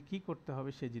সেখানে কি করতে হবে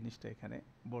সেই জিনিসটা এখানে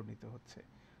বর্ণিত হচ্ছে।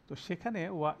 তো সেখানে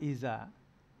ওয়া ইজা,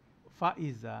 ফা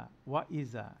ইজা, ওয়া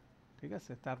ইজা, ঠিক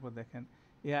আছে। তারপর দেখেন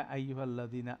ইয়া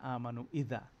আইয়ুহাল্লাযীনা আমানু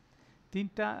ইজা,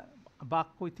 তিনটা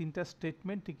বাক্য, তিনটা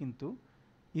স্টেটমেন্টই কিন্তু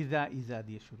ইজা ইজা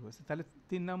দিয়ে শুরু হয়েছে। তাহলে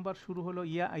 3 নাম্বার শুরু হলো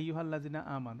ইয়া আইয়ুহাল্লাযীনা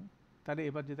আমানু। তাহলে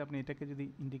এবার যদি আপনি এটাকে যদি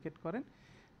ইন্ডিকেট করেন,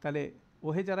 তাহলে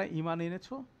ওহে যারা ঈমান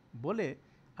এনেছো বলে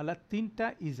আল্লাহ তিনটা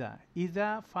ইজা, ইজা,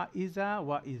 ফা ইজা,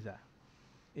 ওয়া ইজা,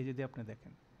 এই যদি আপনি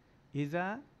দেখেন ইজা,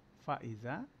 ফা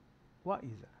ইজা, ওয়া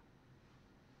ইজা,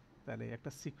 তাহলে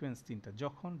একটা সিকোয়েন্স তিনটা,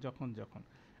 যখন যখন যখন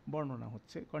বর্ণনা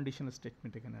হচ্ছে, কন্ডিশনাল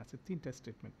স্টেটমেন্ট এখানে আছে তিনটা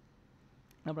স্টেটমেন্ট।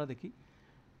 আমরা দেখি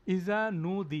ইজা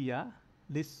নু দিয়া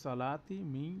লিসসালাতি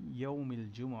মি ইয়াউমিল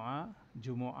জুমআ,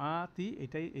 জুমআতি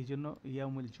এটাই, এই জন্য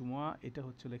ইয়াউমিল জুমআ এটা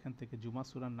হচ্ছে এখান থেকে জুমা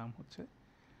সূরার নাম হচ্ছে।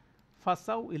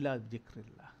 ফাসাউ ইলা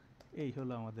যিকরিল্লাহ, এই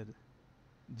হলো আমাদের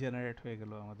জেনারেট হয়ে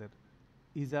গেল আমাদের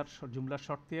ইজার জুমলার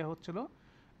শর্তিয়া হচ্ছিল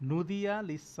নুদিয়া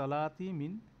লিসসালাতি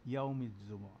মিন ইয়াউমিল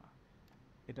জুমআ,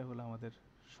 এটা হলো আমাদের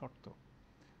শর্ত।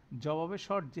 জবাবে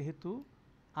শর্ত যেহেতু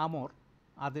আমর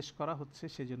আদেশ করা হচ্ছে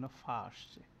সেজন্য ফা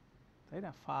আসছে, তাই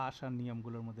না? ফা আসার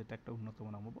নিয়মগুলোর মধ্যে এটা একটা অন্যতম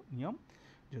নিয়ম।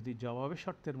 যদি জবাবে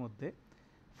শর্তের মধ্যে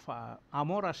ফা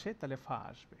আমর আসে তাহলে ফা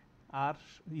আসবে। আর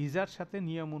ইজার সাথে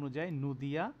নিয়ম অনুযায়ী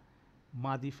নুদিয়া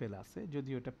মাদি ফেল আছে,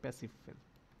 যদিও এটা প্যাসিভ ফেল,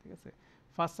 ঠিক আছে।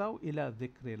 ফাসাউ ইলা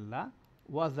যিকরিল্লাহ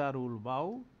ওয়াজারুল বাউ,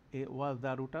 এ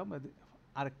ওয়াজারুটা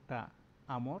আরেকটা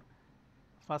আমর,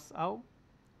 ফাসাউ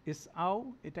ইস আও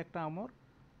এটা একটা আমর,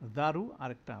 দারু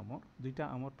আরেকটা আমর, দুইটা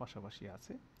আমর পাশাপাশি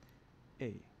আছে।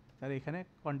 এই তাহলে এখানে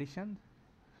কন্ডিশন,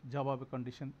 জবাবে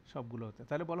কন্ডিশন সবগুলো হতে,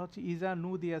 তাহলে বলা হচ্ছে ইজা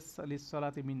নু দিয়া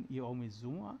লিসসালাতি মিন ইয়াউমিজ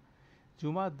জুমআ,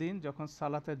 জুমার দিন যখন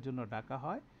সালাতের জন্য ডাকা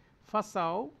হয়,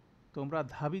 ফাসাও তোমরা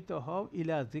ধাবিত হও,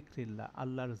 ইলা যিকরিল্লাহ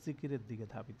আল্লাহর জিকিরের দিকে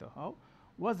ধাবিত হও,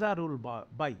 ওয়াজারুল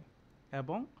বাই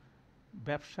এবং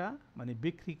ব্যবসা মানে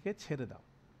বিক্রিকে ছেড়ে দাও।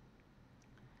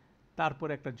 তারপর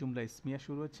একটা জুমলা ইসমিয়া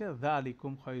শুরু হচ্ছে,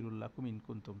 যালিকুম খায়রুল্লাকুম ইন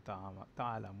কুনতুম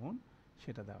তাআলামুন,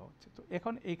 সেটা দেওয়া হচ্ছে। তো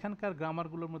এখন এখানকার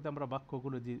গ্রামারগুলোর মধ্যে আমরা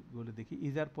বাক্যগুলো যেগুলো দেখি,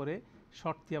 ইজার পরে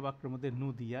শর্তিয়া বাক্যের মধ্যে নু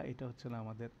দিয়া, এটা হচ্ছে না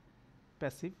আমাদের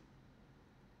প্যাসিভ,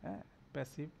 হ্যাঁ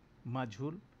প্যাসিভ,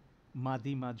 মাঝুল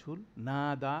মাদি মাঝুল, না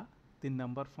দা 3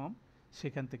 নম্বর ফর্ম,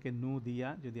 সেখান থেকে নু দিয়া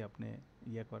যদি আপনি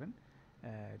ইয়ে করেন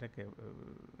এটাকে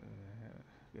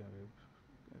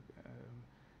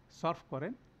সলভ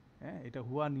করেন, হ্যাঁ এটা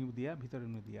হুয়া নিউ দিয়া, ভিতরে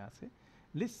নিউ দিয়া আছে।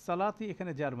 লিস সালাতি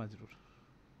এখানে জার মাজরুর,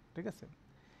 ঠিক আছে।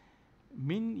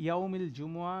 মিন ইয়াউমিল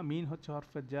জুমুয়া, মিন হচ্ছে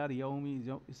হরফে জার, ইয়াউমি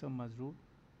ইসম মাজরুর,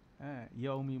 হ্যাঁ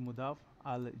ইয়াউমি মুদাফ,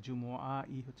 আল জুমুয়া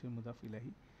ই হচ্ছে মুদাফ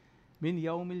ইলাহি। মিন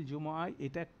ইয়াউমিল জুমুয়া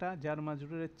এটা একটা জার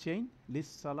মাজরুরের চেইন, লিস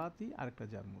সালাতি আরেকটা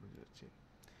জার মাজরুরের চেইন।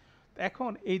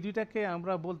 এখন এই দুইটাকে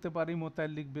আমরা বলতে পারি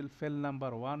মোতাল্লিক বিল ফেল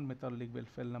নাম্বার 1, মোতাল্লিক বিল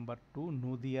ফেল নাম্বার 2,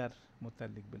 নদিয়ার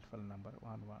মোতাল্লিক বিল ফেল নাম্বার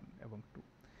 1 এবং 2।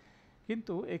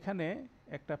 কিন্তু এখানে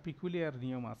একটা পিকুলিয়ার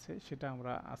নিয়ম আছে, সেটা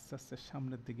আমরা আস্তে আস্তে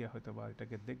সামনের দিকে হয়তো বা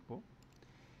এটাকে দেখব।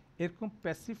 এরকম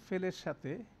প্যাসিভ ফেলের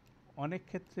সাথে অনেক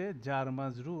ক্ষেত্রে জার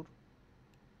মাজরুর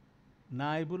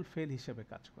নাইবুল ফেল হিসেবে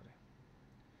কাজ করে।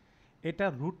 এটা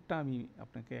রুটটা আমি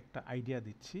আপনাকে একটা আইডিয়া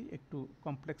দিচ্ছি, একটু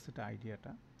কমপ্লেক্স এটা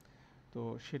আইডিয়াটা, তো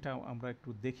সেটা আমরা একটু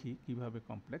দেখি কিভাবে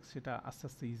কমপ্লেক্স, সেটা আস্তে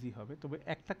আস্তে ইজি হবে। তবে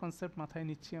একটা কনসেপ্ট মাথায়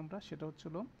নিচ্ছি আমরা, সেটা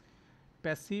হচ্ছিল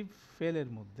প্যাসিভ ফেলের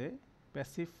মধ্যে,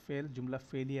 প্যাসিভ ফেল জুমলা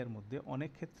ফেলিয়ার মধ্যে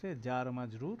অনেক ক্ষেত্রে জার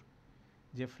মাজরুর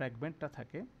যে ফ্র্যাগমেন্টটা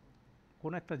থাকে,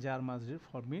 কোনো একটা জার মাজরুর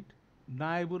ফরমিট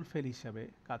নাইবুল ফেল হিসাবে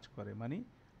কাজ করে, মানে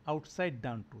আউটসাইড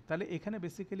ডান টু। তাহলে এখানে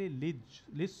বেসিক্যালি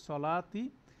লিজ সলাতি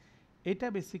এটা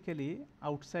বেসিক্যালি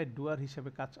আউটসাইড ডুয়ার হিসাবে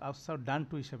কাজ, আউটসাইড ডান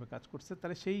টু হিসাবে কাজ করছে।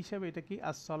 তাহলে সেই হিসাবে এটা কি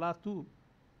আস সলাতু,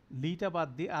 লিটা বাদ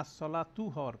দিয়ে আস সলাতু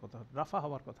হওয়ার কথা, রাফা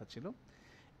হওয়ার কথা ছিল।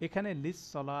 এখানে লিজ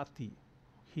সলাতি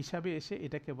হিসাবে এসে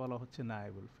এটাকে বলা হচ্ছে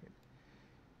নায়েবুল ফেল।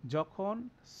 যখন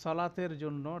সলাতের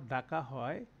জন্য ডাকা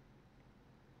হয়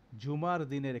জুমার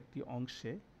দিনের একটি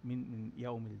অংশে, মিন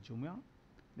ইয়াউমিল জুমা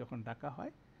যখন ডাকা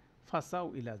হয়, ফাসাউ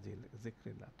ইলা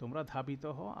যিকরিল্লাহ তোমরা ধাবিত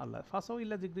হও আল্লাহ, ফাসাউ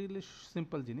ইলা যিকরিল্লাহ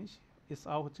সিম্পল জিনিস,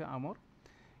 ইসআ হচ্ছে আমর,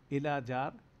 ইলা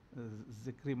জার,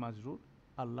 যিকরি মাজরুর,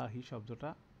 আল্লাহি শব্দটা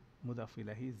মুদাফ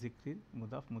ইলাহি, যিকরির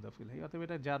মুদাফ মুদাফ ইলাহি, অতএব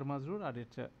এটা জার মাজরুর আর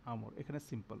এটা আমর, এখানে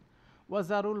সিম্পল। ওয়া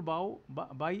জারুল বাউ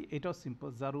বাই এটাও সিম্পল,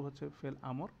 জারু হচ্ছে ফেল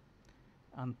আমর,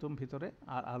 আন্তুম ভিতরে,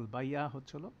 আর আল বাইয়া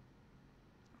হচ্ছিল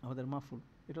আমাদের মাফুল,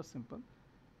 এটাও সিম্পল।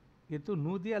 কিন্তু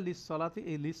নুদিয়া লিস সলাতে,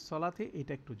 এই লিস সলাতে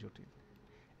এটা একটু জটিল।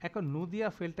 এখন নুদিয়া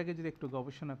ফেলটাকে যদি একটু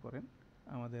গবেষণা করেন,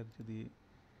 আমাদের যদি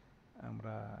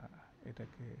আমরা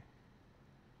এটাকে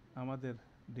আমাদের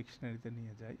ডিকশনারিতে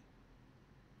নিয়ে যাই,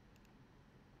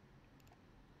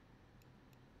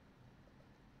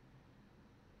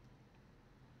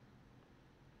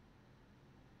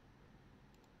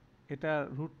 এটা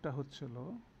রুটটা হচ্ছিল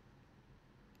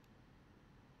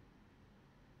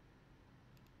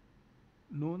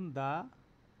নুন দা,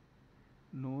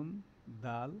 নুন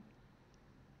দাল,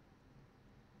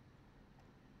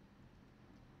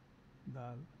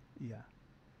 দাল ইয়া,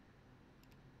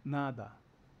 নাদা,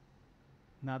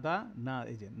 নাদা না,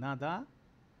 এই যে নাদা,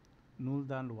 নুল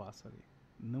দাল ওয়া, সরি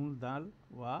নুল দাল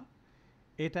ওয়া,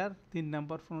 এটার 3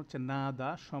 নম্বর ফর্ম হচ্ছে নাদা,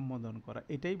 সম্বোধন করা,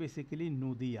 এটাই বেসিক্যালি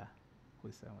নুদিয়া,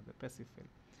 হয়েছে আমাদের প্যাসিভ ফেল।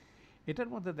 এটার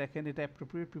মধ্যে দেখেন এটা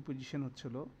অ্যাপ্রোপ্রিয়েট প্রিপোজিশন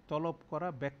হচ্ছিল তলব করা,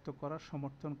 ব্যক্ত করা,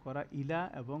 সমর্থন করা ইলা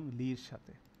এবং লির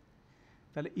সাথে।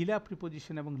 তাহলে ইলা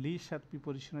প্রিপোজিশন এবং লির সাথে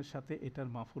প্রিপোজিশনের সাথে এটার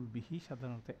মাফুল বিহি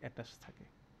সাধারণত অ্যাটাচ থাকে।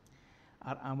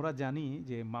 আর আমরা জানি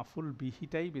যে মাফুল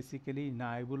বিহিটাই বেসিক্যালি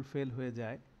নায়েবুল ফেল হয়ে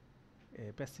যায়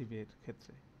প্যাসিভের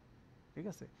ক্ষেত্রে, ঠিক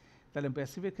আছে? তাহলে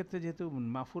প্যাসিভের ক্ষেত্রে যেহেতু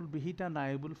মাফুল বিহিটা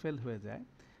নায়েবুল ফেল হয়ে যায়,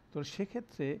 তো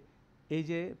সেক্ষেত্রে এই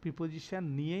যে প্রিপোজিশন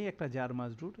নিয়েই একটা জার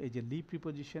মাজরুর, এই যে লি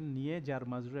প্রিপোজিশন নিয়ে জার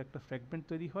মাজরুর একটা ফ্র্যাগমেন্ট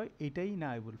তৈরি হয়, এটাই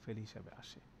নায়েবুল ফেল হিসাবে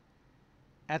আসে।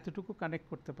 এতটুকু কানেক্ট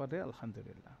করতে পারে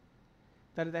আলহামদুলিল্লাহ।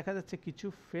 তাহলে দেখা যাচ্ছে কিছু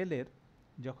ফেলের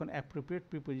যখন অ্যাপ্রোপ্রিয়েট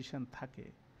প্রিপোজিশন থাকে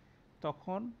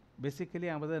তখন বেসিক্যালি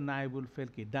আমাদের নায়েবুল ফেল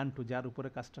কি ডান টু, যার উপরে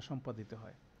কাজটা সম্পাদিত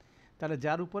হয়। তাহলে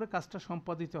যার উপরে কাজটা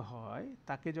সম্পাদিত হয়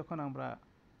তাকে যখন আমরা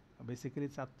বেসিক্যালি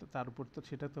তার উপর তো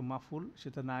সেটা তো মাফুল,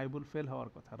 সেটা নায়েবুল ফেল হওয়ার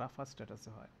কথা, রাফা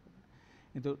স্ট্যাটাসে হয়।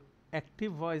 কিন্তু অ্যাক্টিভ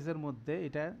ভয়েসের মধ্যে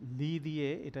এটা লি দিয়ে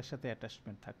এটার সাথে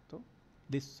অ্যাটাচমেন্ট থাকতো,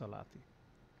 লিস সলাতি,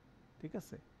 ঠিক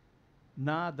আছে?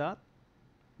 না দাত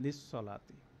লিস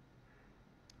সলাতি,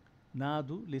 না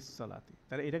দু লিস সলাতি।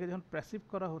 তাহলে এটাকে যখন প্যাসিভ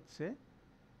করা হচ্ছে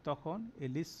তখন এই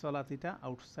লিস সলাতিটা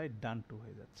আউটসাইড ডান টু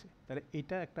হয়ে যাচ্ছে। তাহলে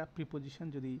এটা একটা প্রিপোজিশন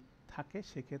যদি থাকে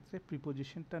সেক্ষেত্রে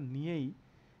প্রিপোজিশনটা নিয়েই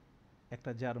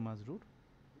একটা জার মাজরুর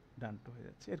ডান টু হয়ে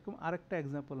যাচ্ছে। এরকম আরেকটা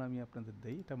এক্সাম্পল আমি আপনাদের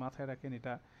দিই, এটা মাথায় রাখেন,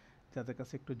 এটা যাদের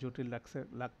কাছে একটু জটিল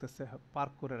লাগতেছে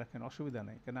পার্ক করে রাখেন, অসুবিধা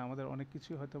নেই, কেন আমাদের অনেক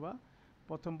কিছুই হয়তো বা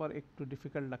প্রথমবার একটু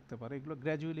ডিফিকাল্ট লাগতে পারে, এগুলো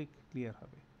গ্র্যাজুয়ালি ক্লিয়ার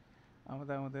হবে।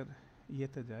 আমাদের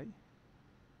ইয়েতে যাই,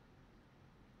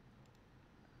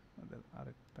 আমাদের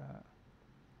আরেকটা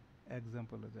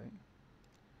এক্সাম্পলে যাই,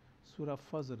 সূরা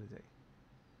ফজরে যাই।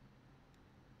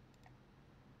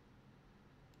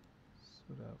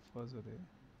 সূরা ফজরে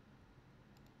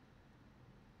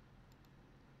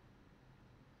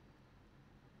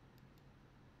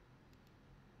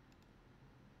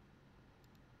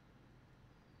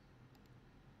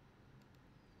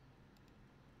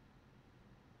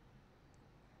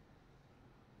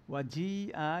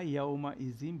ওয়াজিআ ইয়াউমা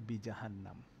ইজিম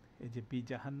বিজাহান্নাম, এই যে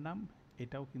বিজাহান্নাম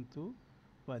এটাও কিন্তু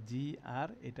ওয়াজি আর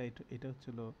এটা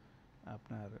হচ্ছিল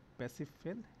আপনার প্যাসিভ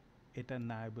ফেল, এটা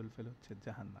নায়েবুল ফেল হচ্ছে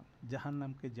জাহান্নাম।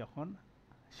 জাহান্নামকে যখন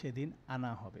সেদিন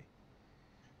আনা হবে,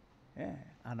 হ্যাঁ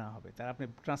আনা হবে, তার আপনি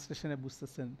ট্রান্সলেশনে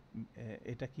বুঝতেছেন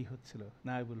এটা কি হচ্ছিল,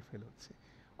 নায়েবুল ফেল হচ্ছে।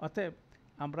 অতএব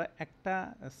আমরা একটা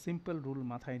সিম্পল রুল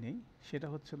মাথায় নেই, সেটা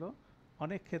হচ্ছিল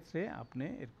অনেক ক্ষেত্রে আপনি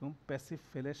এরকম প্যাসিভ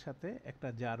ফেলের সাথে একটা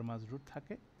জার মাজরুর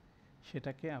থাকে,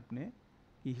 সেটাকে আপনি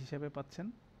কী হিসাবে পাচ্ছেন,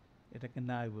 এটাকে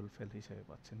নায়েবুল ফেল হিসাবে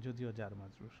পাচ্ছেন যদিও জার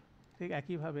মাজরুর। ঠিক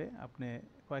একইভাবে আপনি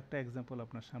কয়েকটা এক্সাম্পল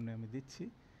আপনার সামনে আমি দিচ্ছি।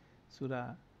 সূরা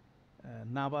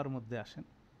নাবার মধ্যে আসেন,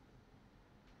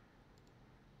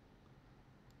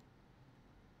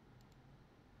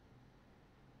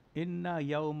 ইন্না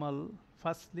ইয়াউমাল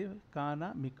ফাসলি কানা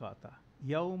মিকাতা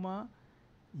ইয়াউমা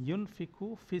ইউনফিকু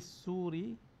ফিসসুরি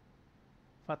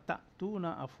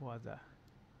ফাতাতুনা আফওয়াজা।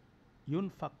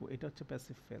 ইউনফাকু এটা হচ্ছে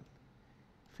প্যাসিভ ফেল,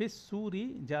 ফিসসুরি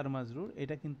জার মাজরুর,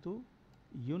 এটা কিন্তু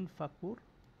ইউনফাকুর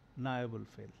নায়েবুল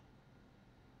ফেল,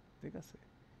 ঠিক আছে?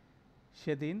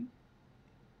 সেদিন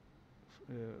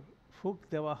ফুক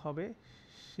দেওয়া হবে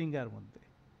সিঙ্গার মধ্যে,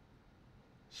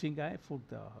 সিঙ্গায় ফুক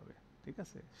দেওয়া হবে, ঠিক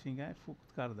আছে? সিঙ্গায়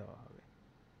ফুৎকার দেওয়া হবে,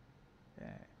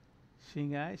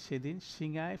 সিঙ্গায় সেদিন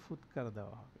সিঙ্গায় ফুৎকার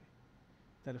দেওয়া হবে।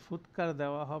 তাহলে ফুৎকার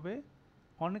দেওয়া হবে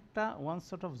অনেকটা ওয়ান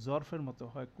সর্ট অফ জরফের মতো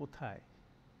হয়, কোথায়?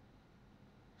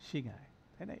 সিঙ্গায়,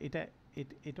 তাই না?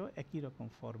 এটাও একই রকম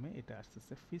ফর্মে এটা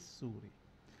আসতেছে ফিসসুরি।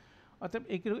 অর্থাৎ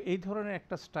এই ধরনের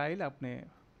একটা স্টাইল আপনি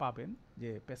পাবেন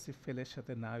যে প্যাসিভ ফেলের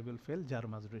সাথে নায়েবুল ফেল জার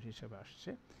মাজরুর হিসেবে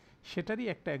আসছে, সেটারই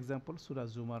একটা এক্সাম্পল সূরা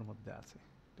জুমার মধ্যে আছে,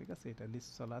 ঠিক আছে? এটা লিস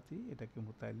সলাতি, এটাকে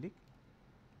মুতাল্লিক,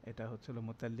 এটা হচ্ছিল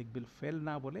মুতাল্লিক বিল ফেল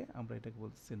না বলে আমরা এটাকে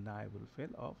বলছি নায়েবুল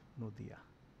ফেল অফ নদিয়া।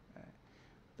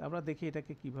 তো আমরা দেখি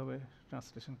এটাকে কিভাবে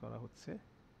ট্রান্সলেশন করা হচ্ছে।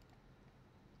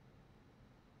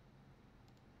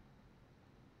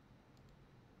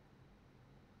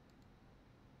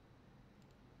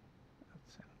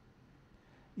 আচ্ছা,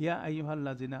 ইয়া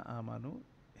আইয়ুহাল্লাযিনা আমানু,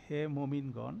 হে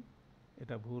মুমিনগণ,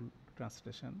 এটা ভুল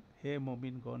ট্রান্সলেশন, হে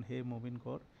মুমিনগণ, হে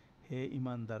মুমিনগণ, হে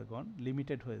ইমানদারগণ,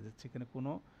 লিমিটেড হয়ে যাচ্ছে এখানে,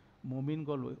 কোনো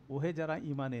মুমিনগণ ওহে যারা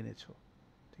ইমান এনেছো,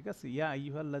 ঠিক আছে? ইয়া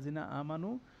আইয়ুহাল্লাযিনা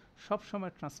আমানু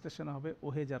সবসময় ট্রান্সলেশন হবে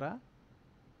ওহে যারা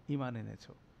ইমান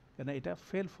এনেছো, কেন এটা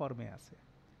ফেল ফর্মে আছে।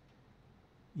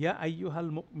 ইয়া আইয়ুহাল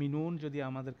মুমিনুন যদি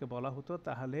আমাদেরকে বলা হতো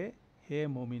তাহলে হে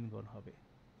মুমিনগণ হবে,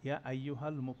 ইয়া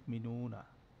আইয়ুহাল মুমিনুনা,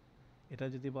 এটা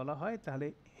যদি বলা হয় তাহলে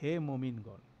হে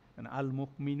মুমিনগণ, মানে আল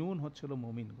মুমিনুন হচ্ছিল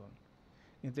মুমিনগণ,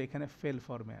 কিন্তু এখানে ফেল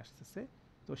ফর্মে আসতেছে,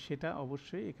 তো সেটা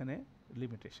অবশ্যই এখানে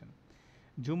লিমিটেশন।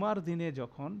 জুমার দিনে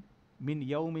যখন মিন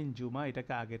ইয়াউমিন জুমা,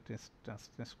 এটাকে আগে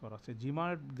ট্রান্সলেট করা হচ্ছে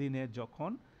জিমার দিনে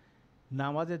যখন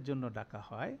নামাজের জন্য ডাকা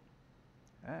হয়,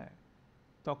 হ্যাঁ,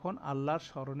 তখন আল্লাহর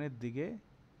স্মরণের দিকে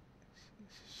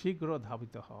শীঘ্র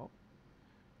ধাবিত হও,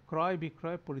 ক্রয়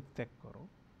বিক্রয় পরিত্যাগ করো,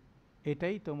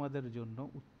 এটাই তোমাদের জন্য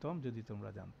উত্তম যদি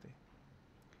তোমরা জানতে।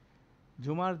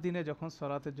 জুমার দিনে যখন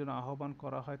সলাতের জন্য আহ্বান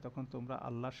করা হয় তখন তোমরা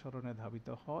আল্লাহর স্মরণে ধাবিত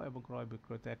হও এবং ক্রয়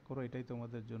বিক্রয় ত্যাগ করো, এটাই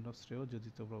তোমাদের জন্য শ্রেয় যদি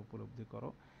তোমরা উপলব্ধি করো।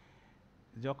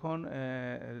 যখন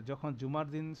যখন জুমার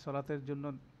দিন সলাতের জন্য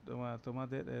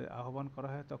তোমাদের আহ্বান করা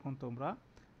হয় তখন তোমরা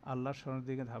আল্লাহর স্মরণের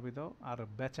দিকে ধাবিত হও আর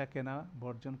বেচা কেনা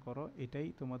বর্জন করো, এটাই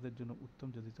তোমাদের জন্য উত্তম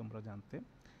যদি তোমরা জানতে।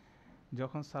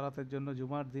 যখন সালাতের জন্য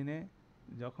জুমার দিনে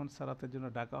যখন সালাতের জন্য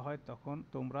ডাকা হয় তখন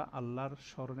তোমরা আল্লাহর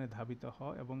স্মরণে ধাবিত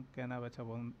হও এবং কেনা বেচা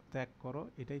ত্যাগ করো,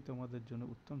 এটাই তোমাদের জন্য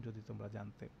উত্তম যদি তোমরা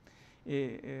জানতে।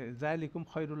 জালিকুম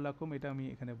খয়রুল্লাকুম, এটা আমি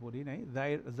এখানে বলি নাই।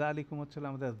 জালিকুম হচ্ছে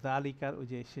আমাদের জালিকার ওই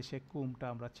যে শেষে কুমটা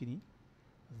আমরা চিনি,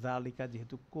 জালিকা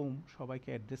যেহেতু কুম সবাইকে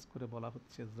অ্যাড্রেস করে বলা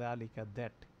হচ্ছে জালিকা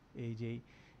দ্যাট, এই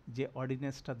যে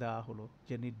অর্ডিন্যান্সটা দেওয়া হলো,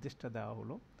 যে নির্দেশটা দেওয়া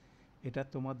হলো, এটা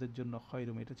তোমাদের জন্য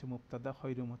খয়রুম, এটা হচ্ছে মুবতাদা,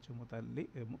 খয়রুম হচ্ছে মুতাল্লিক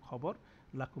খবর,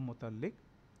 লাকুম মুতাল্লিক,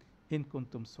 ইন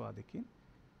কুনতুম সাদিকিন,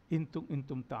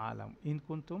 ইনতুম তাআলাম, ইন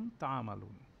কুনতুম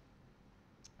তা'মালুন,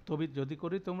 তবে যদি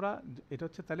করি তোমরা, এটা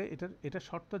হচ্ছে তাহলে এটা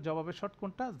শর্ত, জবাবের শর্ত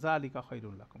কোনটা, যালিকা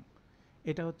খয়রুল লাকুম,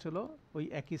 এটা হচ্ছিল ওই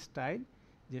একই স্টাইল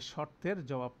যে শর্তের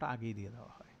জবাবটা আগেই দিয়ে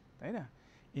দেওয়া হয়, তাই না?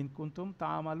 ইন কুনতুম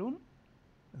তা'মালুন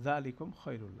যালিকুম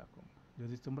খয়রুল লাকুম,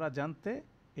 যদি তোমরা জানতে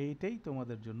এইটাই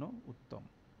তোমাদের জন্য উত্তম,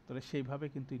 তাহলে সেইভাবে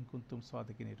কিন্তু ইন কুনতুম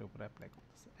সাদিকিন এটার উপর অ্যাপ্লাই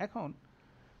করতেছে। এখন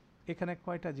এখানে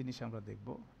কয়টা জিনিস আমরা দেখব,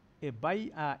 এ বাই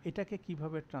এটাকে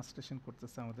কিভাবে ট্রান্সলেশন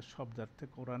করতেছে আমাদের শব্দার্থে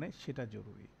কোরআনে, সেটা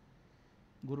জরুরি,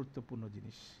 গুরুত্বপূর্ণ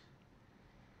জিনিস।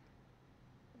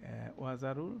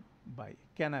 ওয়াজারুল বাই,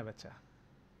 কেনা বেচা,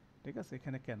 ঠিক আছে,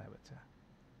 এখানে কেনা বেচা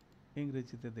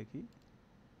ইংরেজিতে দেখি,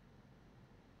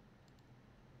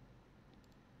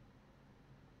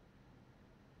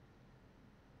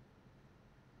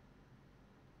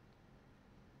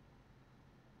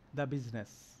 দ্য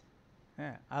বিজনেস,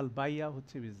 হ্যাঁ, আল বাইয়া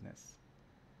হচ্ছে বিজনেস।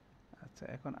 আচ্ছা,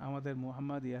 এখন আমাদের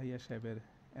মোহাম্মদ ইয়াহিয়া সাহেবের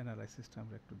অ্যানালাইসিসটা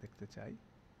আমরা একটু দেখতে চাই।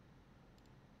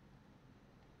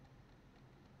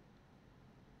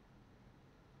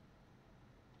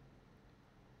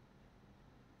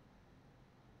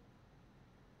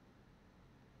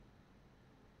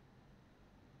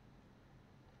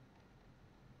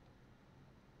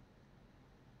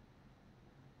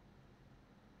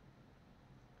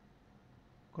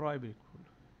 ক্রয় বিক্রয়,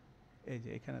 এই যে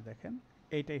এখানে দেখেন,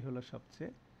 এইটাই হলো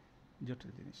সবচেয়ে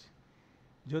জটিল জিনিস।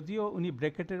 যদিও উনি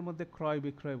ব্র্যাকেটের মধ্যে ক্রয়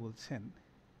বিক্রয় বলছেন,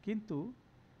 কিন্তু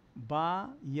বা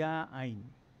ইয়া আইন,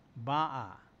 বা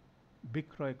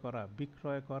বিক্রয়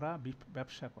করা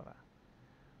ব্যবসা করা,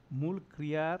 মূল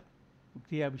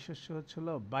ক্রিয়া বিশেষ্য হচ্ছিল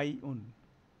বাই উন,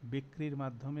 বিক্রির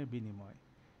মাধ্যমে বিনিময়,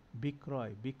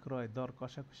 বিক্রয় দর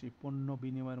কষাকষি, পণ্য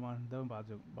বিনিময়ের মাধ্যমে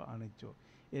বাণিজ্য,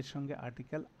 এর সঙ্গে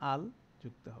আর্টিকেল আল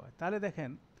যুক্ত হয়। তাহলে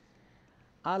দেখেন,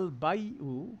 আল বাই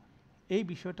উ, এই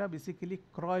বিষয়টা বেসিক্যালি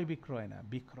ক্রয় বিক্রয় না,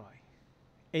 বিক্রয়,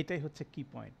 এইটাই হচ্ছে কি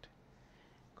পয়েন্ট।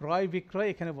 ক্রয় বিক্রয়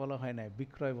এখানে বলা হয় না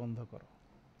বিক্রয় বন্ধ করো,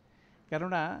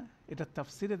 কেননা এটা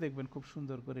তাফসিরে দেখবেন খুব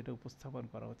সুন্দর করে এটা উপস্থাপন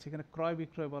করা হচ্ছে। এখানে ক্রয়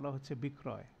বিক্রয় বলা হচ্ছে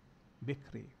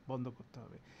বিক্রি বন্ধ করতে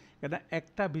হবে, কেন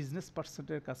একটা বিজনেস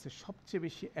পার্সনের কাছে সবচেয়ে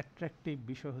বেশি অ্যাট্রাকটিভ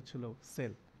বিষয় হচ্ছিল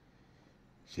সেল।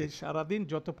 সে সারাদিন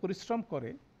যত পরিশ্রম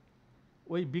করে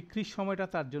ওই বিক্রির সময়টা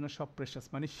তার জন্য সব প্রেশাস,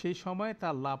 মানে সেই সময়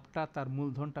তার লাভটা, তার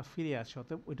মূলধনটা ফিরে আসে,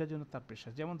 অতএব ওইটার জন্য তার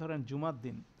প্রেশাস। যেমন ধরেন জুমার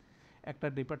দিন একটা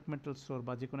ডিপার্টমেন্টাল স্টোর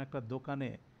বা যে কোনো একটা দোকানে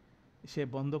সে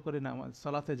বন্ধ করে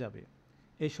সালাতে যাবে,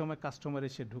 এই সময় কাস্টমার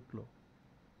এসে ঢুকলো,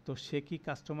 তো সে কি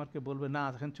কাস্টমারকে বলবে না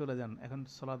এখন চলে যান, এখন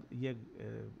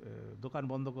দোকান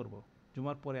বন্ধ করব,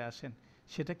 জুমার পরে আসেন?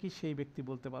 সেটা কি সেই ব্যক্তি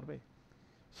বলতে পারবে?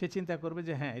 সে চিন্তা করবে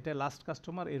যে হ্যাঁ, এটা লাস্ট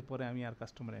কাস্টমার, এরপরে আমি আর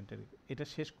কাস্টমার এন্ট্রি, এটা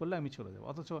শেষ করলে আমি চলে যাব।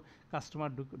 অথচ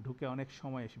কাস্টমার ঢুকে অনেক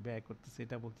সময় ব্যয় করতেছে,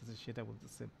 এটা বলতেছে সেটা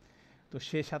বলতেছে, তো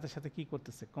সে সাথে সাথে কি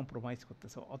করতেছে, কম্প্রোমাইজ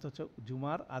করতেছে, অথচ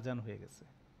জুমার আজান হয়ে গেছে।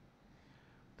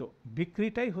 তো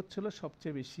বিক্রিটাই হচ্ছিল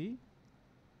সবচেয়ে বেশি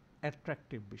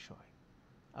অ্যাট্রাকটিভ বিষয়।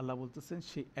 আল্লাহ বলতেছেন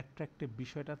সেই অ্যাট্রাকটিভ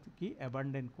বিষয়টা কি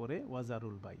অ্যাবান্ডেন করে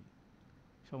ওয়াজারুল বাই,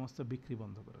 সমস্ত বিক্রি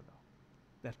বন্ধ করে দাও।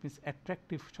 দ্যাট মিনস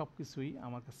অ্যাট্রাকটিভ সব কিছুই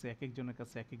আমার কাছে, এক একজনের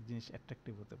কাছে এক এক জিনিস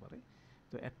অ্যাট্রাকটিভ হতে পারে।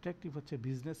 তো অ্যাট্রাকটিভ হচ্ছে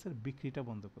বিজনেসের বিক্রিটা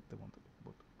বন্ধ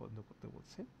করতে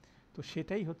বলছে। তো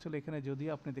সেটাই হচ্ছিল এখানে, যদিও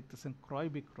আপনি দেখতেছেন ক্রয়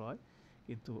বিক্রয়,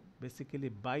 কিন্তু বেসিক্যালি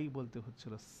বাই বলতে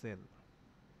হচ্ছিল সেল,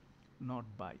 নট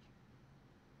বাই,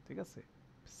 ঠিক আছে,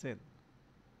 সেল।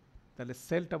 তাহলে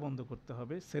সেলটা বন্ধ করতে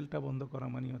হবে। সেলটা বন্ধ করা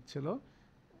মানে হচ্ছিল,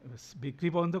 বিক্রি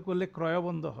বন্ধ করলে ক্রয়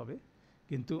বন্ধ হবে,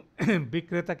 কিন্তু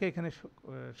বিক্রেতাকে এখানে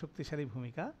শক্তিশালী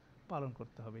ভূমিকা পালন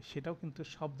করতে হবে, সেটাও কিন্তু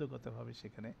শব্দগতভাবে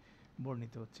সেখানে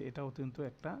বর্ণিত হচ্ছে। এটাও কিন্তু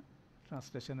একটা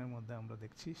ট্রান্সলেশনের মধ্যে আমরা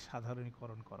দেখছি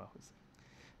সাধারণীকরণ করা হয়েছে।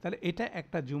 তাহলে এটা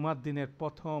একটা জুমার দিনের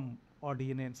প্রথম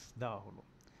অর্ডিনেন্স দেওয়া হলো।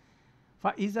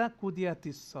 ফা ইজা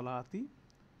কুদিয়াতিস সলাতি,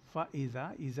 ফা ইজা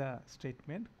ইজা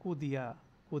স্টেটমেন্ট,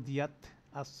 কুদিয়াত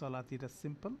আস সলাতি, এটা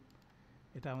সিম্পল,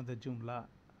 এটা আমাদের জুমলা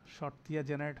শর্ট দিয়ে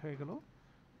জেনারেট হয়ে গেল।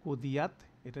 কুদিয়াত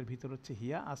এটার ভিতর হচ্ছে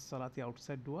হিয়া, আস সলাতি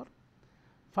আউটসাইড ডুয়ার।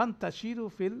 ফান্তাশিরু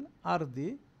ফিল আরদি,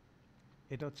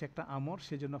 এটা হচ্ছে একটা আমর,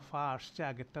 সেজন্য ফা আসছে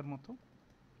আগেরটার মতো।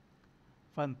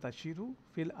 ফান্তাশিরু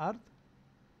ফিল আর্দ,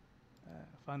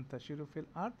 ফান্তাশিরু ফিল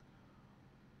আর্দ।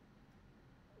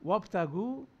 ওয়াবতাগু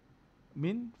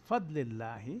মিন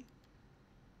ফাদলিল্লাহি,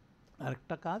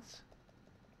 আরেকটা কাজ।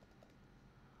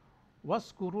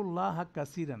 ওয়াসকুরুল্লাহ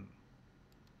কাসিরান,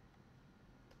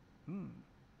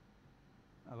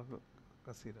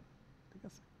 কাসিরান, ঠিক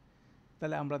আছে।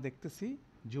 তাহলে আমরা দেখতেছি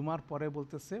জুমার পরে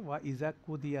বলতেছে ওয়া ইজা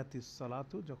কুদিয়াতিস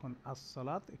সলাতু, যখন আস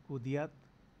সলাত, কুদিয়াত,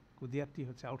 কুদিয়াতটি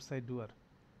হচ্ছে আউটসাইড ডুয়ার,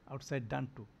 আউটসাইড ডান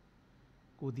টু।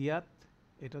 কুদিয়াত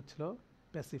এটা হচ্ছিল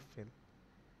প্যাসিভ ফেল,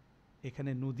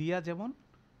 এখানে নুদিয়া যেমন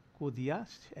কুদিয়া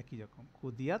একই রকম,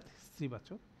 কুদিয়াত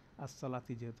স্ত্রীবাচক, আস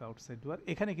সলাতি যেহেতু আউটসাইড ডুয়ার।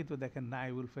 এখানে কিন্তু দেখেন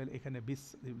নাইবুল ফেল, এখানে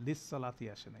লিস সলাতি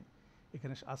আসে নাই,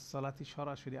 এখানে আস সলাতি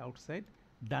সরাসরি আউটসাইড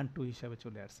ডান টু হিসাবে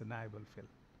চলে আসছে, নাইবুল ফেল।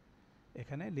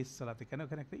 এখানে লিস সলাতি কেন,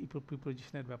 এখানে একটা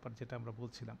প্রিপোজিশনের ব্যাপার যেটা আমরা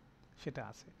বলছিলাম সেটা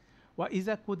আছে। ওয়া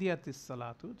ইজা কুদিয়াতিস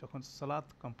সলাতু, যখন সলাত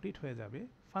কমপ্লিট হয়ে যাবে,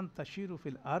 ফান্তাশিরু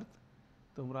ফিল আরদ,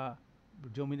 তোমরা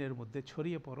জমিনের মধ্যে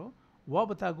ছড়িয়ে পড়ো।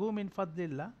 ওয়াবতাগু মিন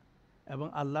ফাদলিল্লাহ, এবং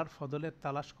আল্লাহর ফদলের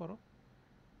তালাশ করো।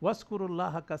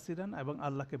 ওয়াসকুরুল্লাহ কাসিরান, এবং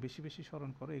আল্লাহকে বেশি বেশি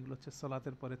স্মরণ করো। এগুলো হচ্ছে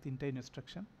সলাতের পরে তিনটা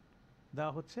ইনস্ট্রাকশন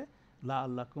দেওয়া হচ্ছে, লা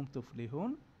আল্লাকুম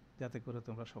তুফলিহুন, যাতে করে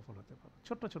তোমরা সফল হতে পারো।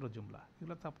 ছোট্ট ছোট জুমলা,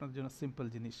 এগুলো তো আপনার জন্য সিম্পল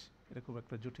জিনিস, এটা খুব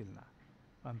একটা জটিল না।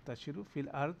 ফান্তাশিরু ফিল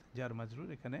আরদ, জার মাজরুর,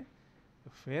 এখানে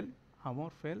ফেল,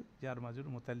 আমর ফেল, জার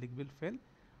মাজরুর, মুতাল্লিক বিল ফেল।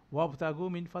 ওয়াবতাগু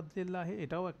মিন ফাদলিল্লাহি,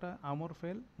 এটাও একটা আমর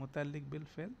ফেল, মুতাল্লিক বিল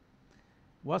ফেল।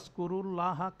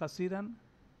 ওয়াসকুরুল্লাহ কাসিরান,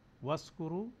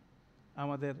 ওয়াসকুরু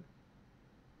আমাদের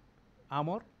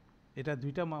আমর, এটা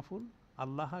দুইটা মাফুল,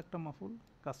 আল্লাহ একটা মাফুল,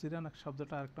 কাসিরান এক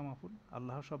শব্দটা আরেকটা মাফুল,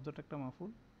 আল্লাহ শব্দটা একটা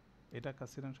মাফুল, এটা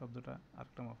কাসিরান শব্দটা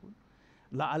আরেকটা মাফুল।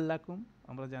 লা আল্লাকুম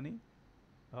আমরা জানি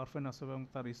হরফে নসব এবং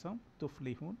তার ইসম,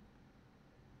 তুফলিহুন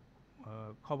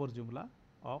খবর জুমলা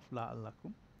অফ লা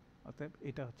আল্লাকুম, অতএব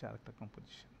এটা হচ্ছে আরেকটা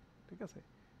কম্পোজিশন, ঠিক আছে,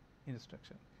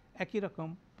 ইনস্ট্রাকশন। একই রকম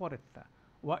পরেরটা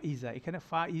ওয়া ইজা, এখানে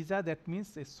ফা ইজা, দ্যাট মিনস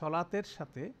এই সলাতের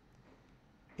সাথে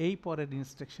এই পরের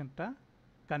ইনস্ট্রাকশনটা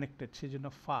কানেক্টেড, সেজন্য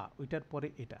ফা, ওইটার পরে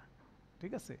এটা,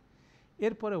 ঠিক আছে।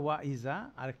 এরপরে ওয়া ইজা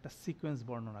আরেকটা সিকোয়েন্স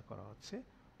বর্ণনা করা হচ্ছে।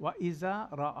 ওয়া ইজা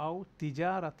রাআউ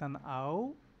তিজারাতান আও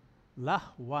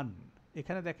লাহওয়ান,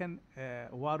 এখানে দেখেন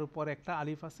ওয়ার উপরে একটা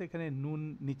আলিফ আছে, এখানে নুন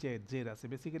নিচে জের আছে,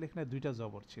 বেসিক্যালি এখানে দুইটা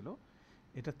জবর ছিল,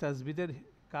 এটা তাজবিদের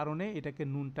কারণে এটাকে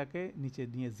নুনটাকে নিচে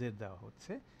নিয়ে জের দেওয়া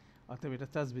হচ্ছে, অর্থাৎ এটা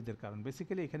তাজবিদের কারণ,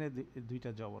 বেসিক্যালি এখানে দুইটা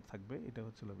জবর থাকবে, এটা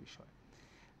হচ্ছিল বিষয়।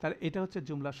 তাহলে এটা হচ্ছে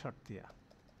জুমলা শর্তিয়া।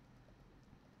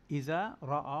 ইজা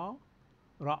রাআউ,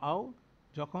 রাআউ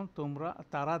যখন তোমরা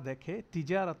তারা দেখে,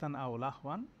 তিজারাতান আও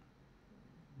লাহওয়ান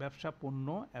ব্যবসা, পণ্য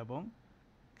এবং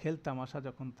খেল তামাশা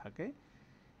যখন থাকে,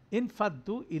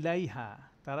 ইনফাদ্দু ইলাইহা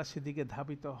তারা সেদিকে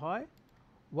ধাবিত হয়,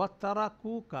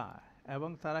 ওয়াতারাকুকা এবং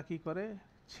তারা কি করে,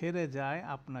 ছেড়ে যায়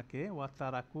আপনাকে,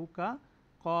 ওয়াতারাকুকা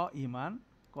ক ইমান,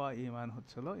 ক ইমান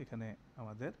হচ্ছিল এখানে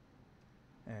আমাদের,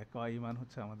 ক ইমান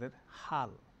হচ্ছে আমাদের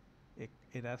হাল,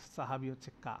 এরা সাহাবি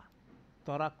হচ্ছে কা,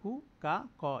 তরাকু কা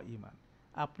ক ইমান,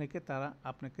 আপনাকে তারা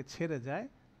আপনাকে ছেড়ে যায়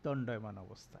দণ্ডায়মান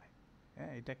অবস্থায়।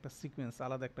 হ্যাঁ, এটা একটা সিকোয়েন্স,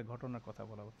 আলাদা একটা ঘটনার কথা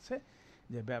বলা হচ্ছে,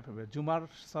 যে জুমার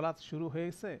সালাত শুরু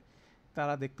হয়েছে,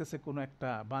 তারা দেখতেছে কোনো একটা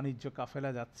বাণিজ্য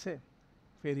কাফেলা যাচ্ছে,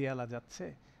 ফেরিয়ালা যাচ্ছে,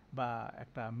 বা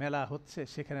একটা মেলা হচ্ছে,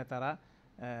 সেখানে তারা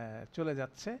চলে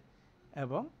যাচ্ছে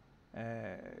এবং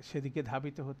সেদিকে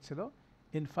ধাবিত হচ্ছিল।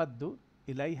 ইনফাদ্দু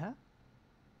ইলাইহা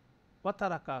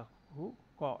ওয়াতারাকাহু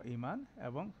ক ইমান,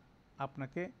 এবং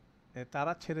আপনাকে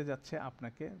তারা ছেড়ে যাচ্ছে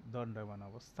আপনাকে দণ্ডায়মান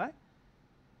অবস্থায়।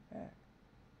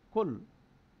 কুল,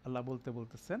 আল্লাহ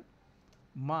বলতেছেন,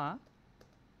 মা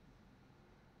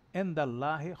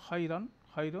ইনদাল্লাহি খায়রান,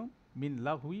 খায়রুম মিন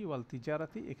লাহউই ওয়াল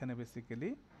তিজারাতি, এখানে বেসিক্যালি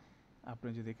আপনি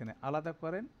যদি এখানে আলাদা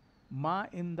করেন, মা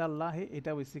ইনদাল্লাহি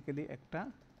এটা বেসিক্যালি একটা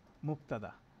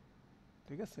মুবতাদা,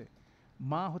 ঠিক আছে,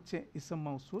 মা হচ্ছে ইসম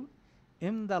মাউসুল,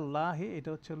 ইনদাল্লাহি এটা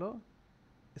হচ্ছিল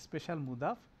স্পেশাল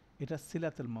মুদাফ, এটা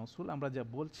সিলাতুল মাউসুল। আমরা যা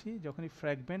বলছি, যখনই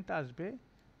ফ্র্যাগমেন্ট আসবে,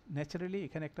 ন্যাচারালি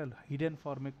এখানে একটা হিডেন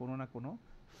ফর্মে কোনো না কোনো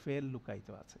ফেল লুকায়িত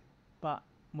আছে বা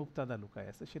মুবতাদা লুকায়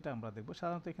আছে, সেটা আমরা দেখব।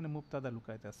 সাধারণত এখানে মুবতাদা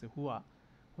লুকায়িত আছে, হুয়া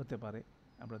হতে পারে,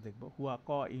 আমরা দেখব হুয়া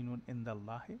ক ইনুন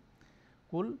ইনদাল্লাহে,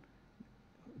 কুল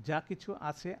যা কিছু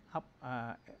আছে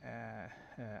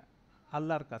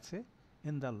আল্লাহর কাছে,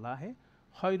 ইনদাল্লাহে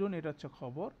খয়রুন এটা হচ্ছে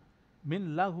খবর,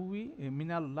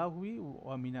 মিনাল্লাহুই ও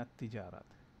মিনাত তিজারাত,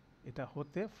 এটা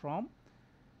হতে ফ্রম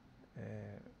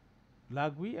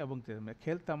লাগুই এবং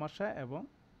খেল তামাশা এবং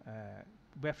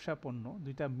ব্যবসা পণ্য,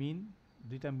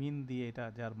 দুইটা মিন দিয়ে এটা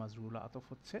যার মাজরুল আতফ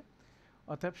হচ্ছে,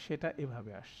 অতএব সেটা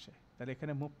এভাবে আসছে। তাহলে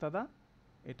এখানে মুবতাদা,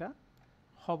 এটা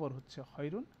খবর হচ্ছে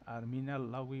খয়রুন, আর মিনাল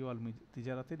লাগুই ওয়াল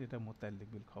তিজারাতের এটা মুতাল্লিক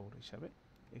বিল খবর হিসাবে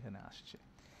এখানে আসছে।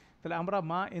 তাহলে আমরা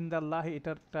মা ইনদাল্লাহ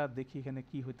এটারটা দেখি এখানে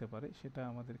কি হতে পারে, সেটা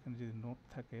আমাদের এখানে যদি নোট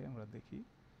থাকে আমরা দেখি।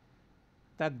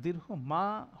 তাকদির মা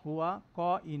হুয়া ক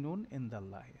ইনুন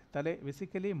ইনদাল্লাহে, তাহলে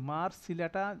বেসিক্যালি মার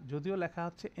সিলাটা যদিও লেখা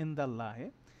হচ্ছে ইনদাল্লাহে,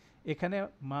 এখানে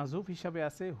মাজুফ হিসাবে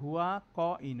আছে হুয়া ক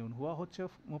ইনুন, হুয়া হচ্ছে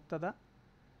মুবতাদা,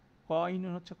 ক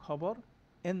ইনুন হচ্ছে খবর,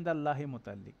 ইনদাল্লাহে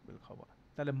মুতাল্লিক বিল খবর।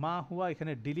 তাহলে মা হুয়া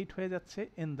এখানে ডিলিট হয়ে যাচ্ছে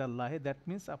ইনদাল্লাহে, দ্যাট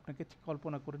মিনস আপনাকে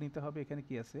কল্পনা করে নিতে হবে এখানে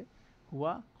কি আছে,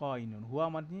 হুয়া ক ইনুন, হুয়া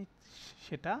মানে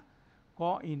সেটা, ক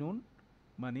ইনুন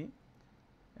মানে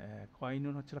ক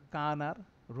ইনুন হচ্ছিল কানার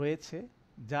রয়েছে,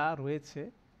 যা রয়েছে,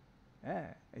 হ্যাঁ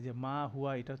এই যে মা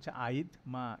হুয়া এটা হচ্ছে আইদ,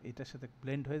 মা এটার সাথে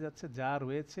ব্লেন্ড হয়ে যাচ্ছে, যা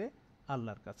রয়েছে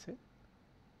আল্লাহর কাছে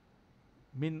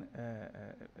মিন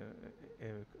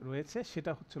রয়েছে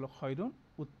সেটা হচ্ছিল খয়রুন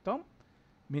উত্তম,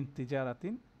 মিন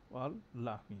তিজারাতিন ওয়াল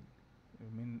লাহমিন,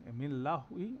 মিন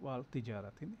লাহুই ওয়াল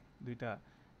তিজারাতিন, দুইটা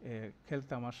খেল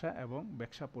তামাশা এবং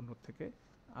ব্যবসা পণ্য থেকে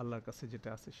আল্লাহর কাছে যেটা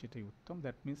আছে সেটাই উত্তম।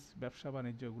 দ্যাট মিনস ব্যবসা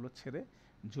বাণিজ্য এগুলো ছেড়ে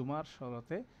জুমার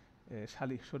সরাতে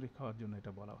শরীক হওয়ার জন্য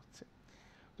এটা বলা হচ্ছে।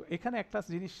 তো এখানে একটা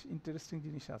জিনিস, ইন্টারেস্টিং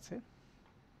জিনিস আছে।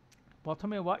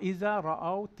 প্রথমে ওয়া ইজা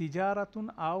রাআউ তিজারাতুন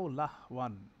আও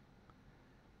লাহওয়ান,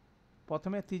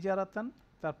 প্রথমে তিজারাতান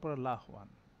তারপরে লাহওয়ান,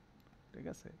 ঠিক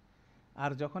আছে।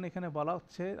 আর যখন এখানে বলা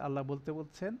হচ্ছে আল্লাহ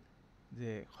বলছেন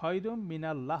যে খয়রুম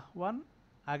মিনাল লাহওয়ান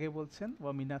আগে বলছেন,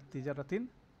 ওয়া মিনাত তিজারাতিন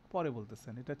পরে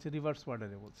বলতেছেন, এটা হচ্ছে রিভার্স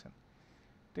অর্ডারে বলছেন,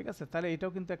 ঠিক আছে। তাহলে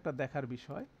এটাও কিন্তু একটা দেখার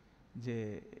বিষয় যে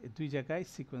দুই জায়গায়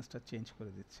সিকোয়েন্সটা চেঞ্জ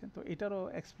করে দিচ্ছেন। তো এটারও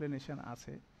এক্সপ্লেনেশন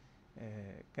আছে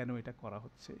কেন এটা করা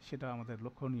হচ্ছে, সেটা আমাদের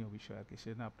লক্ষণীয় বিষয় আর কি,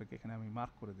 সেটা আপনাকে এখানে আমি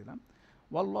মার্ক করে দিলাম।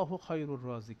 ওয়াল্লাহু খয়রুর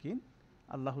রাজিকিন,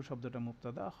 আল্লাহু শব্দটা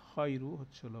মুবতাদা, খয়রু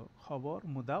হচ্ছিল খবর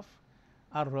মুদাফ,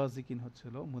 আর রাজিকিন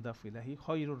হচ্ছিল মুদাফ ইলাহি,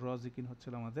 খয়রুর রাজিকিন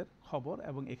হচ্ছিল আমাদের খবর,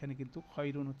 এবং এখানে কিন্তু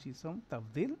খয়রুন হচ্ছে ইসম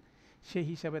তাফদিল, সেই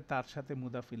হিসাবে তার সাথে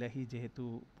মুদাফ ইলাহি যেহেতু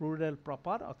প্লুরাল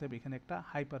প্রপার, অতএব এখানে একটা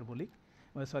হাইপারবোলিক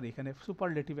এখানে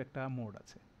সুপারলেটিভ একটা মোড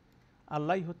আছে।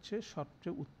 আল্লাহ হচ্ছে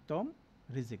সবচেয়ে উত্তম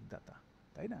রিজিক দাতা,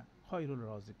 তাই না, খয়রুল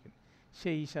রাজিকিন,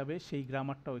 সেই হিসাবে সেই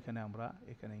গ্রামারটাও আমরা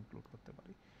এখানে ইনক্লুড করতে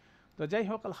পারি। তো যাই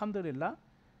হোক আলহামদুলিল্লাহ,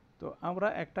 তো আমরা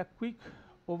একটা কুইক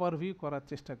ওভারভিউ করার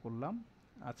চেষ্টা করলাম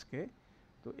আজকে।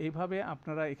 তো এইভাবে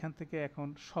আপনারা এখান থেকে এখন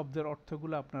শব্দের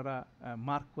অর্থগুলো আপনারা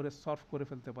মার্ক করে সলভ করে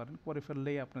ফেলতে পারেন, করে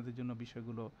ফেললেই আপনাদের জন্য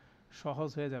বিষয়গুলো সহজ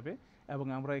হয়ে যাবে। এবং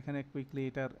আমরা এখানে কুইকলি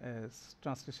এটার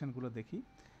ট্রান্সলেশনগুলো দেখি।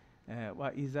 ওয়া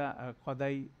ইজা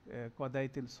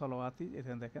কদাইতিল সলাওয়াতি,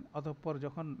 এখানে দেখেন, অতঃপর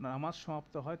যখন নামাজ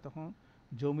সমাপ্ত হয় তখন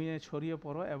জমিনে ছড়িয়ে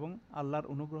পড়ো এবং আল্লাহর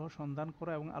অনুগ্রহ সন্ধান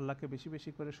করো এবং আল্লাহকে বেশি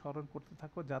বেশি করে স্মরণ করতে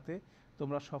থাকো যাতে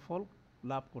তোমরা সফল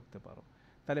লাভ করতে পারো।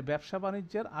 তাহলে ব্যবসা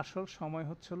বাণিজ্যের আসল সময়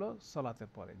হচ্ছিল সলাতের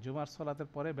পরে, জুমার সলাতের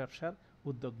পরে ব্যবসার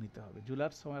উদ্যোগ নিতে হবে,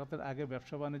 জুলার সলাতের আগে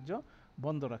ব্যবসা বাণিজ্য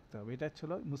বন্ধ রাখতে হবে, এটা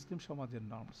ছিল মুসলিম সমাজের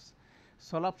নর্মস।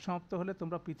 সলাপ সমাপ্ত হলে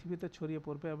তোমরা পৃথিবীতে ছড়িয়ে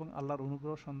পড়বে এবং আল্লাহর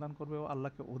অনুগ্রহ সন্ধান করবে ও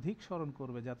আল্লাহকে অধিক স্মরণ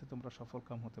করবে যাতে তোমরা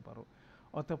সফলকাম হতে পারো।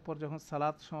 অতঃপর যখন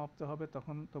সালাত সমাপ্ত হবে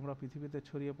তখন তোমরা পৃথিবীতে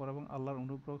ছড়িয়ে পড়ো এবং আল্লাহর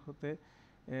অনুগ্রহ হতে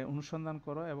অনুসন্ধান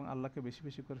করো এবং আল্লাহকে বেশি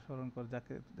বেশি করে স্মরণ করো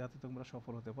যাতে তোমরা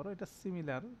সফল হতে পারো। এটা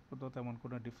সিমিলার, তেমন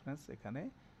কোনো ডিফারেন্স এখানে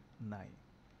নাই।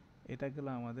 এটা গেল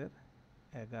আমাদের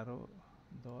 11,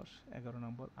 10, 11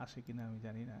 নম্বর, আসে কিনা আমি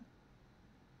জানি না,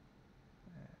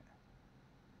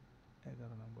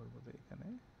 11 নম্বর বোধহয় এখানে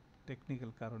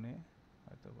টেকনিক্যাল কারণে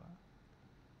হয়তো বা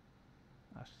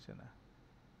আসছে না।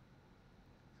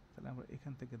 তাহলে আমরা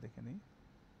এখান থেকে দেখে নিই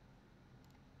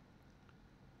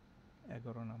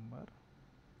 11 নম্বর।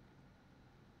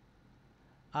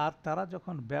 আর তারা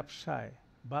যখন ব্যবসায়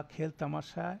বা খেল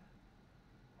তামাশায়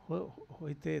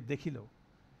হইতে দেখিল,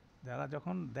 যারা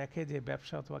যখন দেখে যে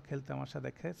ব্যবসা অথবা খেল তামাশা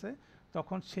দেখেছে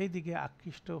তখন সেই দিকে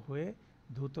আকৃষ্ট হয়ে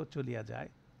দ্রুত চলিয়া যায়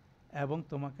এবং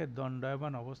তোমাকে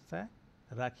দণ্ডায়মান অবস্থায়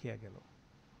রাখিয়া গেল,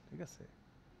 ঠিক আছে।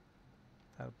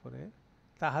 তারপরে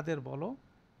তাহাদের বলো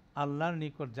আল্লাহর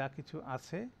নিকট যা কিছু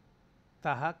আছে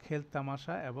তাহা খেল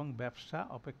তামাশা এবং ব্যবসা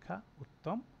অপেক্ষা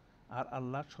উত্তম, আর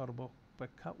আল্লাহর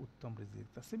সর্বাপেক্ষা উত্তম রিজিক।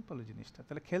 তা সিম্পল জিনিসটা।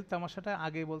 তাহলে খেল তামাশাটা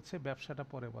আগে বলছে, ব্যবসাটা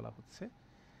পরে বলা হচ্ছে।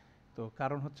 তো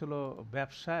কারণ হচ্ছিল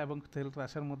ব্যবসা এবং তেল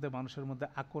চাষের মধ্যে মানুষের মধ্যে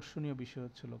আকর্ষণীয় বিষয়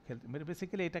হচ্ছিল খেলতে, মানে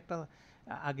বেসিক্যালি এটা একটা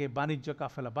আগে বাণিজ্য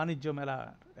কাফেলা, বাণিজ্য মেলা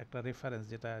একটা রেফারেন্স,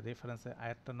 যেটা রেফারেন্সে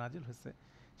আয়াতটা নাজিল হয়েছে,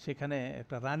 সেখানে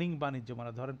একটা রানিং বাণিজ্য,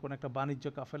 মানে ধরেন কোন একটা বাণিজ্য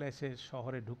কাফেলা এসে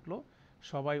শহরে ঢুকলো,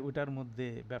 সবাই ওইটার মধ্যে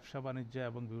ব্যবসা বাণিজ্য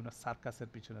এবং বিভিন্ন সার্কাসের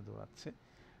পিছনে দৌড়াচ্ছে।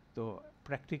 তো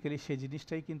প্র্যাকটিক্যালি সেই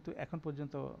জিনিসটাই কিন্তু এখন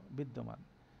পর্যন্ত বিদ্যমান।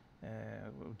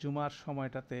 জুমার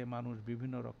সময়টাতে মানুষ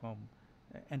বিভিন্ন রকম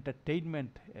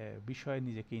এন্টারটেইনমেন্ট বিষয়ে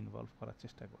নিজেকে ইনভলভ করার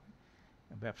চেষ্টা করে,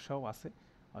 ব্যবসাও আছে।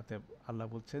 অতএব আল্লাহ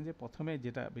বলছেন যে প্রথমে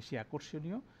যেটা বেশি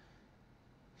আকর্ষণীয়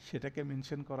সেটাকে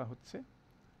মেনশন করা হচ্ছে,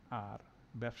 আর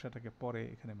ব্যবসাটাকে পরে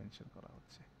এখানে মেনশন করা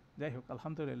হচ্ছে। যাই হোক,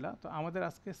 আলহামদুলিল্লাহ। তো আমাদের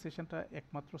আজকে সেশনটা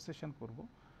একমাত্র সেশন করব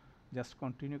জাস্ট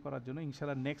কন্টিনিউ করার জন্য।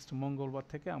 ইনশাআল্লাহ নেক্সট মঙ্গলবার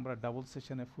থেকে আমরা ডাবল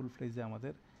সেশনে ফুল ফ্লেজে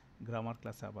আমাদের গ্রামার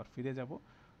ক্লাসে আবার ফিরে যাব।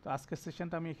 তো আজকের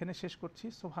সেশনটা আমি এখানে শেষ করছি।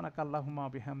 সুবহানাকা আল্লাহুম্মা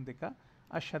বিহামদিকা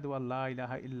আশহাদু আল্লা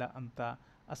ইলাহা ইল্লা আনতা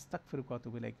আস্তাগফিরুকা ওয়া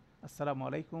আতুবু ইলাইক। আসসালামু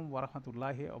আলাইকুম ওয়া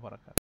রাহমাতুল্লাহি ওয়া বারাকাতুহু।